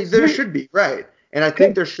everywhere. There should be, right? And I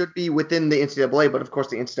think there should be within the NCAA, but of course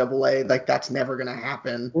the NCAA, like, that's never going to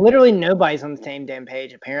happen. Literally nobody's on the same damn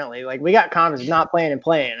page, apparently. Like, we got conferences not playing and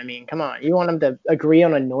playing. I mean, come on. You want them to agree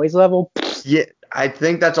on a noise level? Yeah, I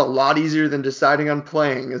think that's a lot easier than deciding on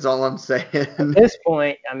playing, is all I'm saying. At this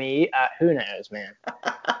point, I mean, who knows, man.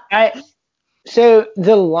 So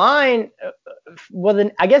the line, well,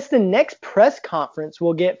 then I guess the next press conference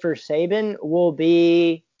we'll get for Saban will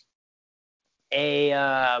be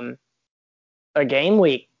a game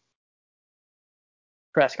week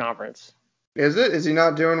press conference. Is it? Is he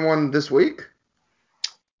not doing one this week?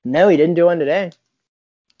 No, he didn't do one today.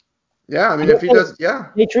 Yeah, I mean, if he does, yeah.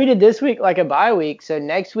 They treated this week like a bye week, so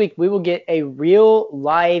next week we will get a real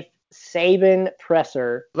life Saban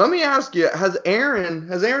presser. Let me ask you, has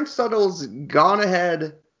Aaron Suttles gone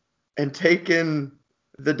ahead and taken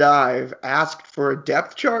the dive, asked for a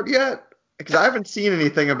depth chart yet? Because I haven't seen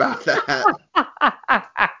anything about that.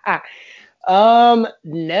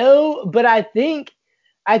 No, but I think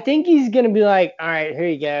he's gonna be like, all right, here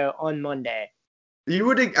you go on Monday. You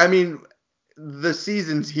would, I mean, the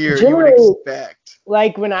season's here. Generally, you would expect.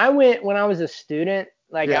 Like when I was a student,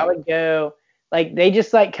 like I would go, like they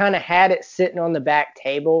just like kind of had it sitting on the back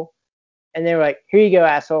table, and they were like, here you go,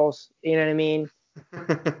 assholes. You know what I mean?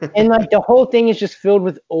 And like the whole thing is just filled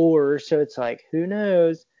with ores, so it's like, who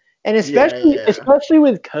knows? And especially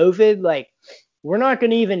with COVID, like we're not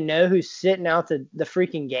going to even know who's sitting out the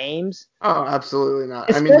freaking games. Oh, absolutely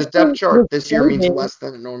not. I mean, the depth chart this year means less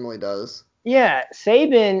than it normally does. Yeah,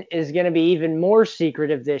 Saban is going to be even more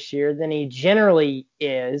secretive this year than he generally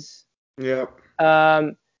is. Yep.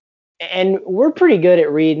 And we're pretty good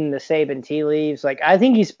at reading the Saban tea leaves. Like, I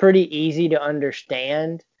think he's pretty easy to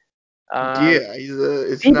understand. People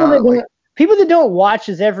that don't watch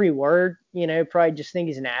his every word, probably just think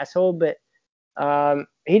he's an asshole. But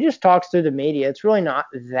he just talks through the media. It's really not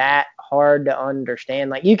that hard to understand.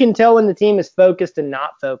 Like, you can tell when the team is focused and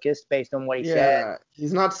not focused based on what he said. Yeah,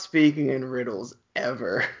 he's not speaking in riddles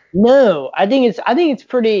ever. No, I think it's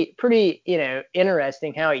pretty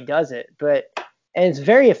interesting how he does it, and it's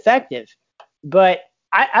very effective. But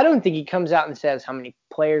I don't think he comes out and says how many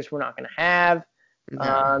players we're not going to have.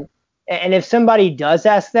 No. And if somebody does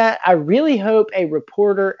ask that, I really hope a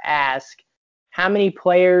reporter asks how many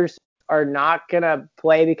players are not going to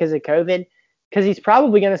play because of COVID, because he's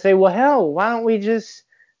probably going to say, well, hell, why don't we just,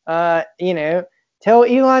 tell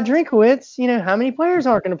Eli Drinkowitz, how many players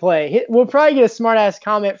aren't going to play? We'll probably get a smart-ass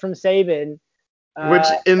comment from Saban.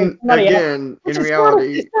 In reality,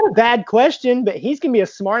 it's not a bad question, but he's going to be a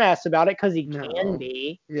smart-ass about it because he can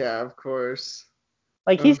be. Yeah, of course.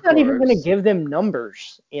 Like, he's not even going to give them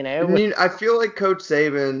numbers, I feel like Coach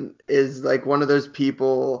Saban is like one of those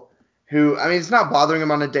people who, I mean, it's not bothering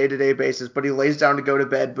him on a day-to-day basis, but he lays down to go to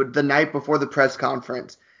bed, but the night before the press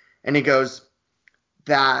conference, and he goes,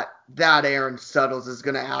 that Aaron Suttles is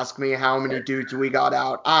going to ask me how many dudes we got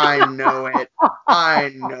out. I know it.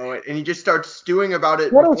 And he just starts stewing about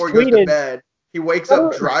it before he goes to bed. He wakes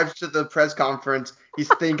up, drives to the press conference. He's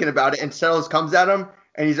thinking about it, and Suttles comes at him,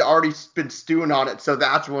 and he's already been stewing on it. So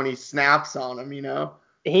that's when he snaps on him,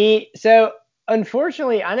 So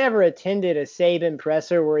unfortunately, I never attended a Saban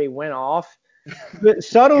presser where he went off. But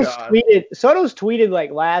Suttles tweeted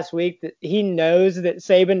like last week that he knows that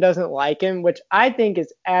Saban doesn't like him, which I think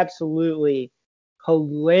is absolutely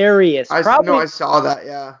hilarious. I saw that,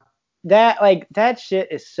 yeah. That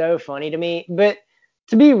shit is so funny to me. But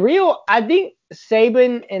to be real, I think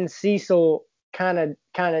Saban and Cecil kind of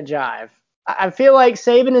jive. I feel like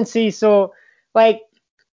Saban and Cecil, like,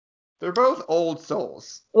 they're both old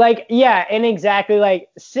souls. Like, yeah, and exactly. Like,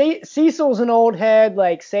 Cecil's an old head.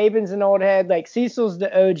 Like, Saban's an old head. Like, Cecil's the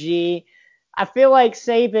OG. I feel like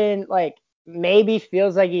Saban, like, maybe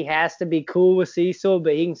feels like he has to be cool with Cecil,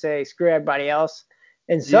 but he can say, screw everybody else.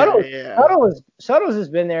 And Suttles has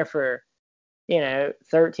been there for,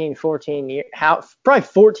 13, 14 years. Probably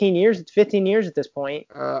 14 years, 15 years at this point.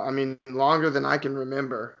 I mean, longer than I can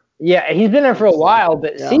remember. Yeah, he's been there for a while,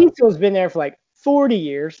 but Cecil's been there for, like, 40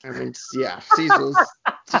 years. I mean, yeah, Cecil's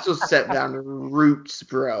set down to roots,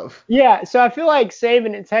 bro. Yeah, so I feel like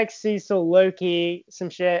Saban and text Cecil low-key some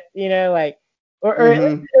shit, or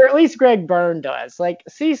at least Greg Byrne does. Like,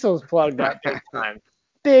 Cecil's plugged up big time.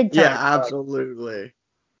 Big time. Yeah, absolutely.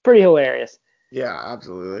 Pretty hilarious. Yeah,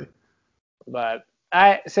 absolutely. But,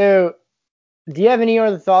 so, do you have any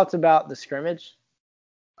other thoughts about the scrimmage?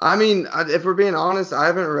 I mean, if we're being honest, I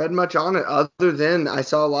haven't read much on it other than I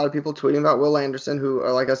saw a lot of people tweeting about Will Anderson, who,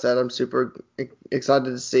 like I said, I'm super excited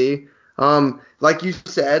to see. Like you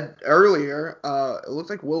said earlier, it looks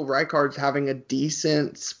like Will Reichardt's having a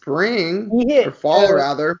decent spring or fall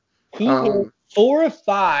rather. He hit 4 of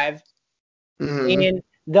 5 Mm-hmm. And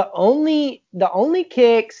the only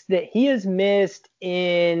kicks that he has missed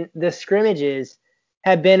in the scrimmages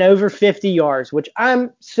have been over 50 yards, which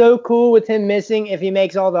I'm so cool with him missing if he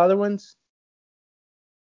makes all the other ones.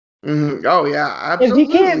 Mm-hmm. Oh yeah, If he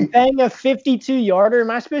can't absolutely. bang a 52-yarder,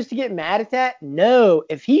 am I supposed to get mad at that? No.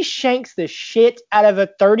 If he shanks the shit out of a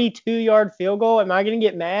 32-yard field goal, am I going to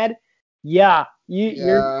get mad? Yeah.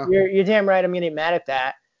 Yeah. You're damn right. I'm going to get mad at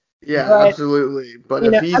that. Yeah, But absolutely. But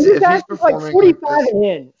I'm just if he's asking like performing like 45 this, and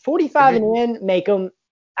in. if 45 he and in, make them.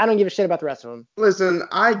 I don't give a shit about the rest of them. listen,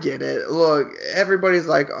 I get it. Look, everybody's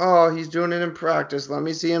like, "Oh, he's doing it in practice. Let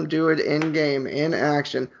me see him do it in game, in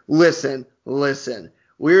action." Listen.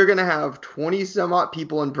 We're gonna have 20 some odd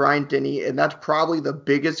people in Bryant-Denny, and that's probably the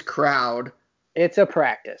biggest crowd It's a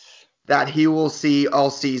practice. that he will see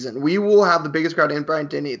all season. We will have the biggest crowd in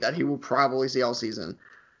Bryant-Denny that he will probably see all season.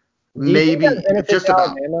 Do you think that Maybe benefits just about.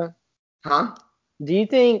 Alabama? Huh? Do you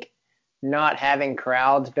think not having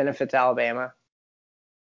crowds benefits Alabama?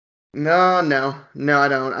 No, I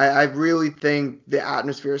don't. I really think the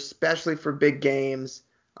atmosphere, especially for big games,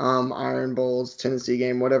 Iron Bowls, Tennessee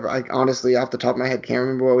game, whatever. I honestly, off the top of my head, can't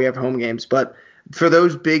remember where we have home games, but for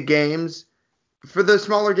those big games, for the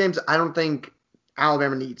smaller games, I don't think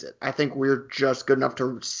Alabama needs it. I think we're just good enough to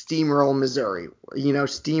steamroll Missouri,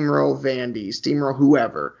 steamroll Vandy, steamroll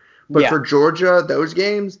whoever. But Yeah. for Georgia, those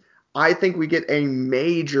games, I think we get a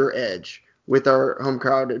major edge with our home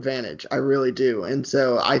crowd advantage. I really do. And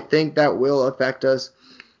so I think that will affect us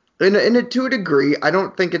to a degree. I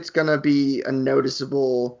don't think it's going to be a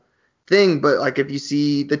noticeable thing, but like if you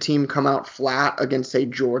see the team come out flat against, say,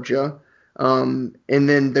 Georgia, and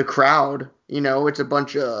then the crowd, it's a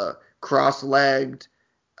bunch of cross-legged,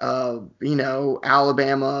 old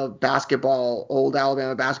Alabama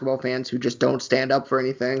basketball fans who just don't stand up for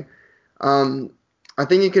anything. I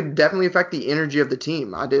think it could definitely affect the energy of the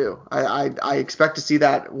team. I do. I expect to see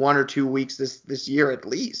that 1 or 2 weeks this year at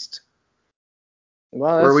least,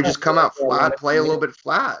 Well, where that's we not just come out for Alabama flat, play to a do. little bit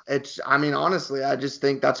flat. Honestly, I just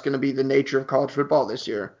think that's going to be the nature of college football this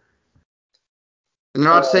year. I'm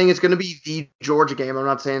not saying it's going to be the Georgia game. I'm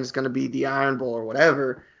not saying it's going to be the Iron Bowl or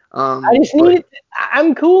whatever. I just But need it.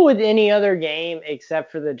 I'm cool with any other game except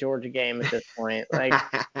for the Georgia game at this point.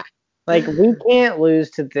 Like we can't lose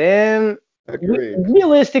to them. agreed.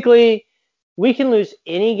 Realistically, we can lose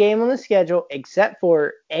any game on the schedule except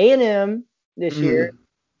for A&M this year, Mm.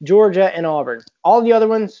 Georgia, and Auburn. All the other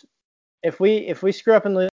ones, if we screw up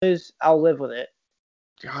and lose, I'll live with it.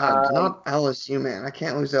 God, not LSU, man. I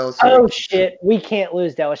can't lose LSU Oh again. shit, we can't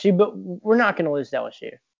lose to LSU, but we're not going to lose to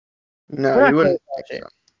LSU. No, We're you not going to wouldn't lose think to LSU. so.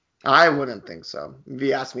 I wouldn't think so, if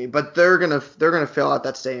you ask me. But they're gonna fill out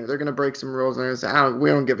that stadium. They're gonna break some rules and they're gonna say,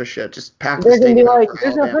 we don't give a shit. Just pack the They're gonna be stadium out like, for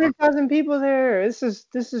 "There's Alabama. 100,000 people there. This is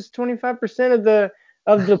 25%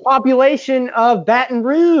 of the population of Baton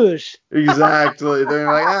Rouge." Exactly. They're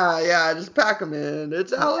like, yeah, just pack them in.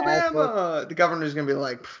 It's Exactly. Alabama. The governor's gonna be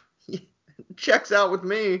like, checks out with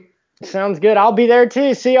me. Sounds good. I'll be there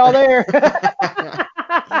too. See y'all there.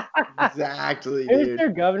 Exactly, Who's dude. their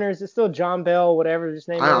governor? Is it still John Bell, whatever his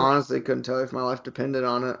name I is? honestly couldn't tell you if my life depended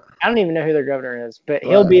on it. I don't even know who their governor is, but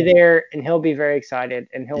he'll But be there and he'll be very excited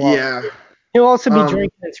and yeah. he'll also be Um.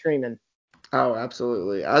 drinking and screaming. Oh,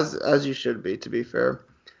 absolutely. As you should be, to be fair.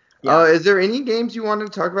 Yeah. Is there any games you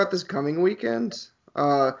wanted to talk about this coming weekend?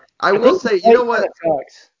 I I will think the say, you slate know kind what? of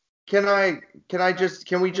sucks.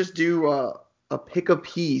 Can we just do a pick a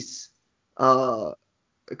piece, uh,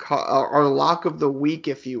 our lock of the week,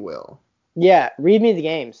 if you will? Yeah, read me the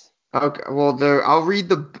games. Okay, well I'll read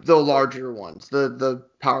the larger ones, the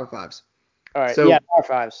Power Fives. All right. Yeah, So Power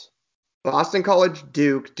Fives. Boston College,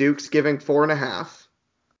 Duke's giving 4.5,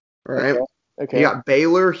 Okay. right? You Okay. got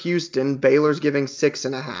Baylor, Houston, Baylor's giving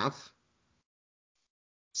 6.5.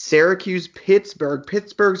 Syracuse,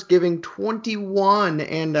 Pittsburgh's giving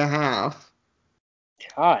 21.5.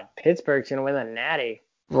 God, Pittsburgh's gonna win the Natty.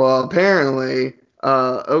 Well, apparently,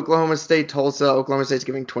 Oklahoma State, Tulsa, Oklahoma State's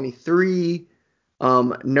giving 23.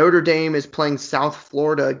 Notre Dame is playing South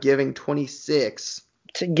Florida, giving 26.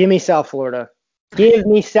 Give me South Florida. Give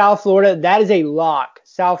me South Florida. That is a lock.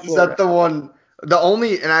 South Is Florida. that the one? The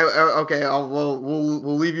only, and okay, we'll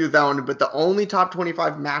leave you with that one. But the only top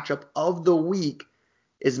 25 matchup of the week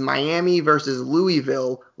is Miami versus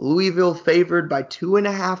Louisville. Louisville favored by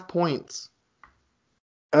 2.5 points.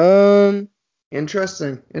 Um,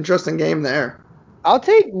 Interesting game there. I'll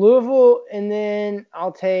take Louisville and then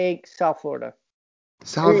I'll take South Florida.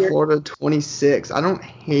 South Florida 26. I don't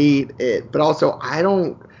hate it, but also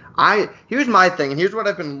here's my thing, and here's what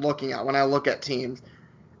I've been looking at when I look at teams.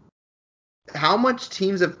 how much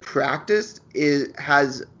teams have practiced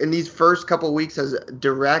has in these first couple of weeks has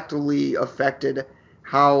directly affected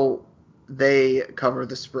how they cover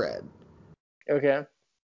the spread. Okay.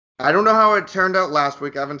 I don't know how it turned out last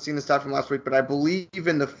week. I haven't seen the stat from last week, but I believe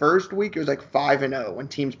in the first week it was like 5-0 when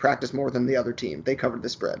teams practiced more than the other team. They covered the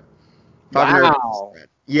spread. 5-0 Wow. spread.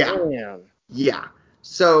 Yeah. Damn. Yeah.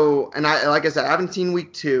 So, and like I said, I haven't seen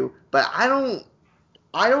week 2, but I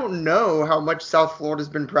don't know how much South Florida's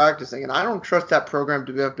been practicing, and I don't trust that program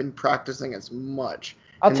to have been practicing as much.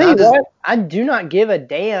 I'll And tell you that is, what, I do not give a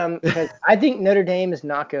damn because I think Notre Dame is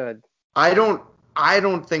not good. I don't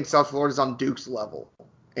think South Florida's on Duke's level,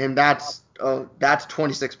 and that's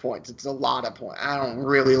 26 points. It's a lot of points. I don't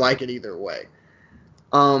really like it either way.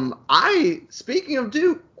 Speaking of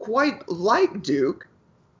Duke, quite like Duke,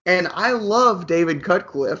 and I love David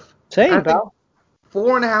Cutcliffe. Same, I think pal.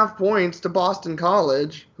 4.5 points to Boston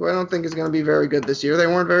College, who I don't think is going to be very good this year. They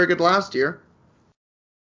weren't very good last year.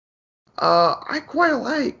 I quite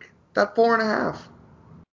like that 4.5.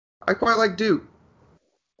 I quite like Duke.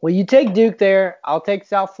 Well, you take Duke there. I'll take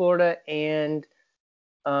South Florida and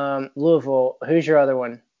Louisville. Who's your other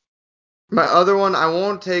one? My other one, I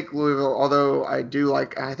won't take Louisville, although I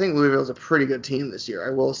think Louisville's a pretty good team this year,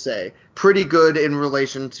 I will say. Pretty good in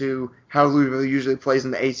relation to how Louisville usually plays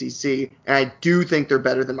in the ACC, and I do think they're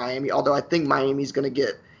better than Miami, although I think Miami's going to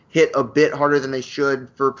get hit a bit harder than they should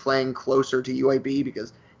for playing closer to UAB,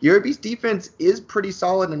 because UAB's defense is pretty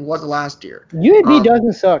solid and was last year. UAB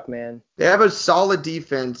doesn't suck, man. They have a solid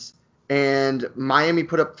defense, and Miami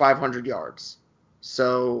put up 500 yards.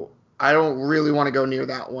 So I don't really want to go near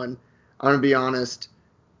that one. I'm going to be honest.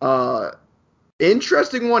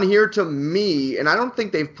 Interesting one here to me, and I don't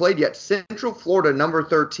think they've played yet. Central Florida, number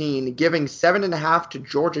 13, giving 7.5 to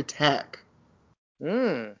Georgia Tech.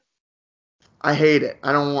 I hate it.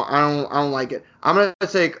 I don't like it. I'm going to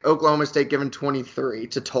take Oklahoma State giving 23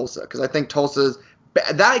 to Tulsa because I think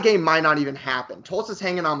that game might not even happen. Tulsa's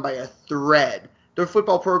hanging on by a thread. Their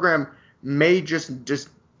football program may just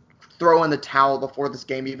throw in the towel before this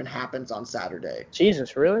game even happens on Saturday.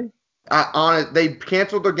 Jesus, really? They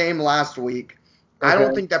canceled their game last week. Okay. I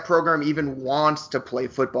don't think that program even wants to play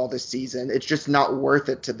football this season. It's just not worth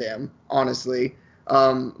it to them, honestly,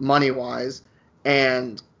 money-wise.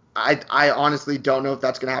 And I honestly don't know if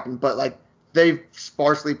that's going to happen. But, they've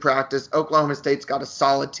sparsely practiced. Oklahoma State's got a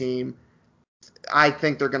solid team. I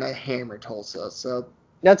think they're going to hammer Tulsa. So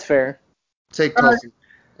that's fair. Take Tulsa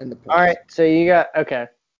in the points. All right, so you got – okay.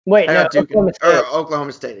 Wait, no,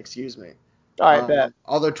 Oklahoma State, excuse me. All right, bet.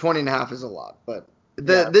 Although 20.5 is a lot, but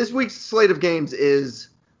this week's slate of games is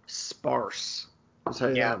sparse. I'll tell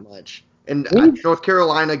you that much. And North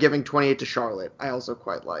Carolina giving 28 to Charlotte, I also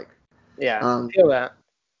quite like. Yeah, I feel that.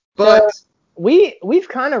 But so we've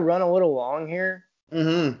kind of run a little long here.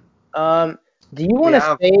 Mm-hmm. Do you want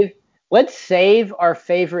to save? Let's save our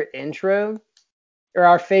favorite intro or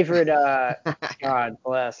our favorite. God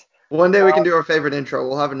bless. One day we can do our favorite intro.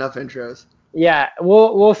 We'll have enough intros. Yeah,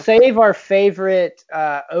 we'll save our favorite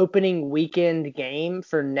opening weekend game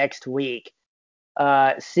for next week.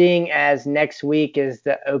 Seeing as next week is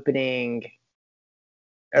the opening.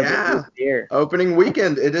 Year. Opening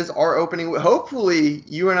weekend. It is our opening. Hopefully,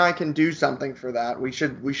 you and I can do something for that. We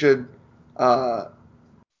should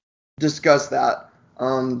discuss that.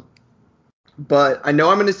 But I know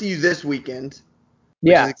I'm going to see you this weekend.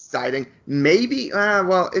 Which is exciting. Maybe,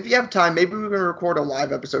 if you have time, maybe we can record a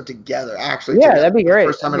live episode together. That'd be great.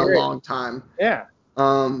 First time in a long time. Yeah.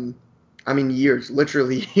 I mean, years,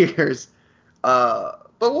 literally years. But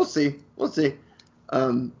we'll see.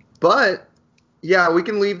 But yeah, we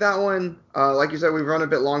can leave that one. Like you said, we've run a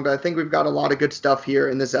bit long, but I think we've got a lot of good stuff here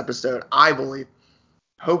in this episode. I believe.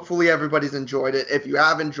 Hopefully, everybody's enjoyed it. If you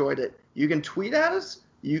have enjoyed it, you can tweet at us.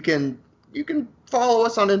 You can follow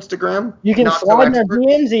us on Instagram. You can slide in our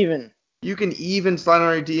DMs even. You can even slide in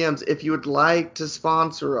our DMs if you would like to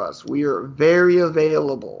sponsor us. We are very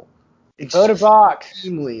available. Box.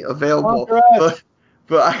 Extremely available.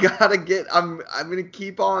 But I gotta get. I'm gonna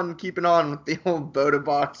keep on keeping on with the old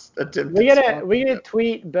Box attempt. We gotta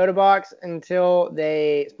tweet Box until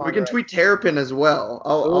they sponsor. We can tweet Terrapin as well.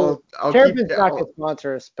 I'll Terrapin's not gonna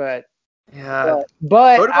sponsor us, but. Yeah,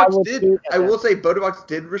 but I will say Box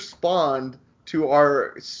did respond to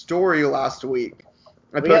our story last week.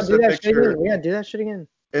 I posted a picture. We gotta do that shit again.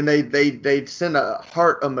 And they sent a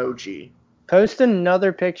heart emoji. Post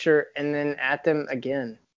another picture and then at them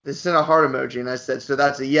again. They sent a heart emoji and I said, so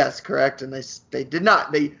that's a yes, correct? And they did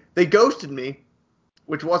not. They ghosted me,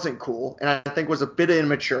 which wasn't cool, and I think was a bit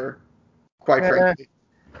immature, quite frankly.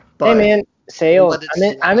 But hey man, sales.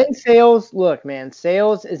 I'm in sales. Look, man,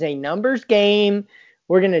 sales is a numbers game.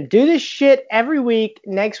 We're going to do this shit every week.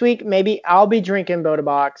 Next week, maybe I'll be drinking Boda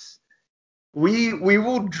Box. We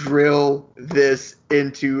will drill this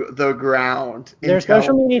into the ground. Their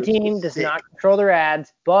social media team does not control their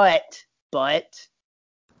ads, but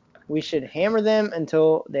we should hammer them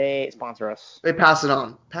until they sponsor us. They pass it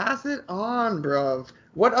on. Pass it on, bruv.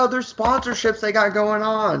 What other sponsorships they got going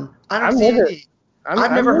on? I don't see any.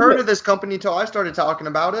 I've never heard of this company until I started talking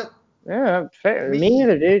about it. Yeah, fair. Me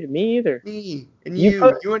either, dude. Me either. Me and you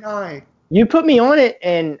and I. You put me on it,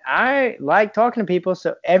 and I like talking to people,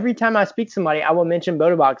 so every time I speak to somebody, I will mention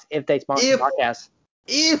Boda Box if they sponsor the podcast.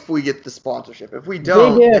 If we get the sponsorship. If we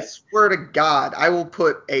don't, I swear to God, I will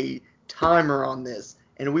put a timer on this,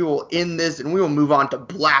 and we will end this, and we will move on to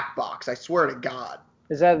Black Box. I swear to God.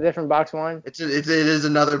 Is that a different box wine? It is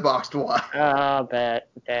another boxed wine. Oh, bet.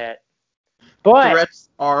 But threats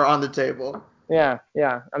are on the table. Yeah.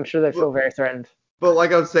 I'm sure they feel very threatened. But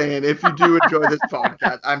like I was saying, if you do enjoy this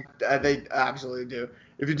podcast, they absolutely do.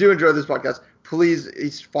 If you do enjoy this podcast,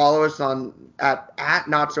 please follow us at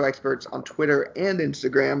Not So Experts on Twitter and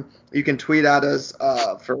Instagram. You can tweet at us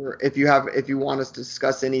if you want us to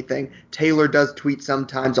discuss anything. Taylor does tweet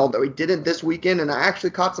sometimes, although he didn't this weekend, and I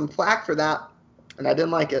actually caught some flack for that, and I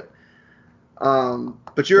didn't like it.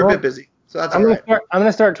 But you're a bit busy, so that's all right. I'm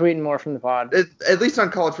gonna start tweeting more from the pod. At least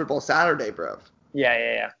on College Football Saturday, bro.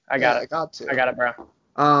 Yeah. I got it, bro.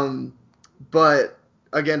 But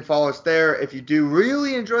again, follow us there. If you do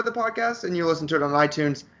really enjoy the podcast and you listen to it on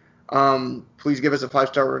iTunes, please give us a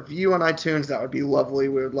 5-star review on iTunes. That would be lovely.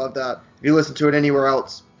 We would love that. If you listen to it anywhere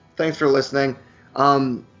else, thanks for listening.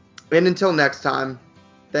 And until next time,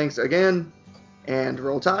 thanks again, and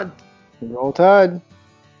roll Tide. Roll Tide.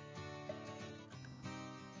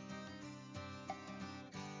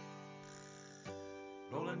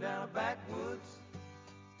 Rolling down a backwoods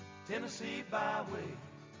Tennessee byway,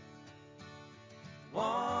 one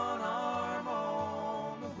arm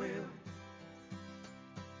on the wheel,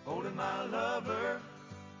 holding my lover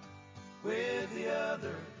with the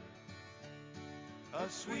other, a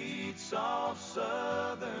sweet, soft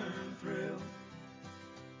southern thrill.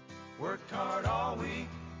 Worked hard all week,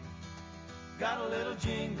 got a little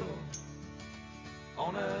jingle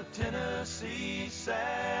on a Tennessee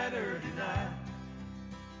Saturday night.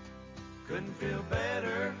 Couldn't feel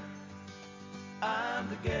better, I'm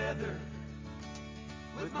together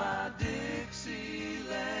with my Dixieland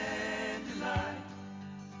delight.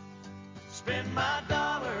 Spend my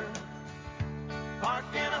dollar, park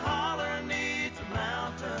in a holler neath the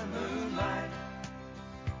mountain moonlight.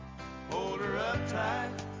 Hold her up tight,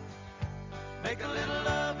 make a little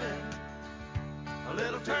loving, a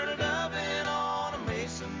little turn it oven on a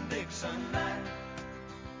Mason-Dixon night.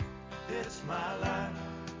 It's my life.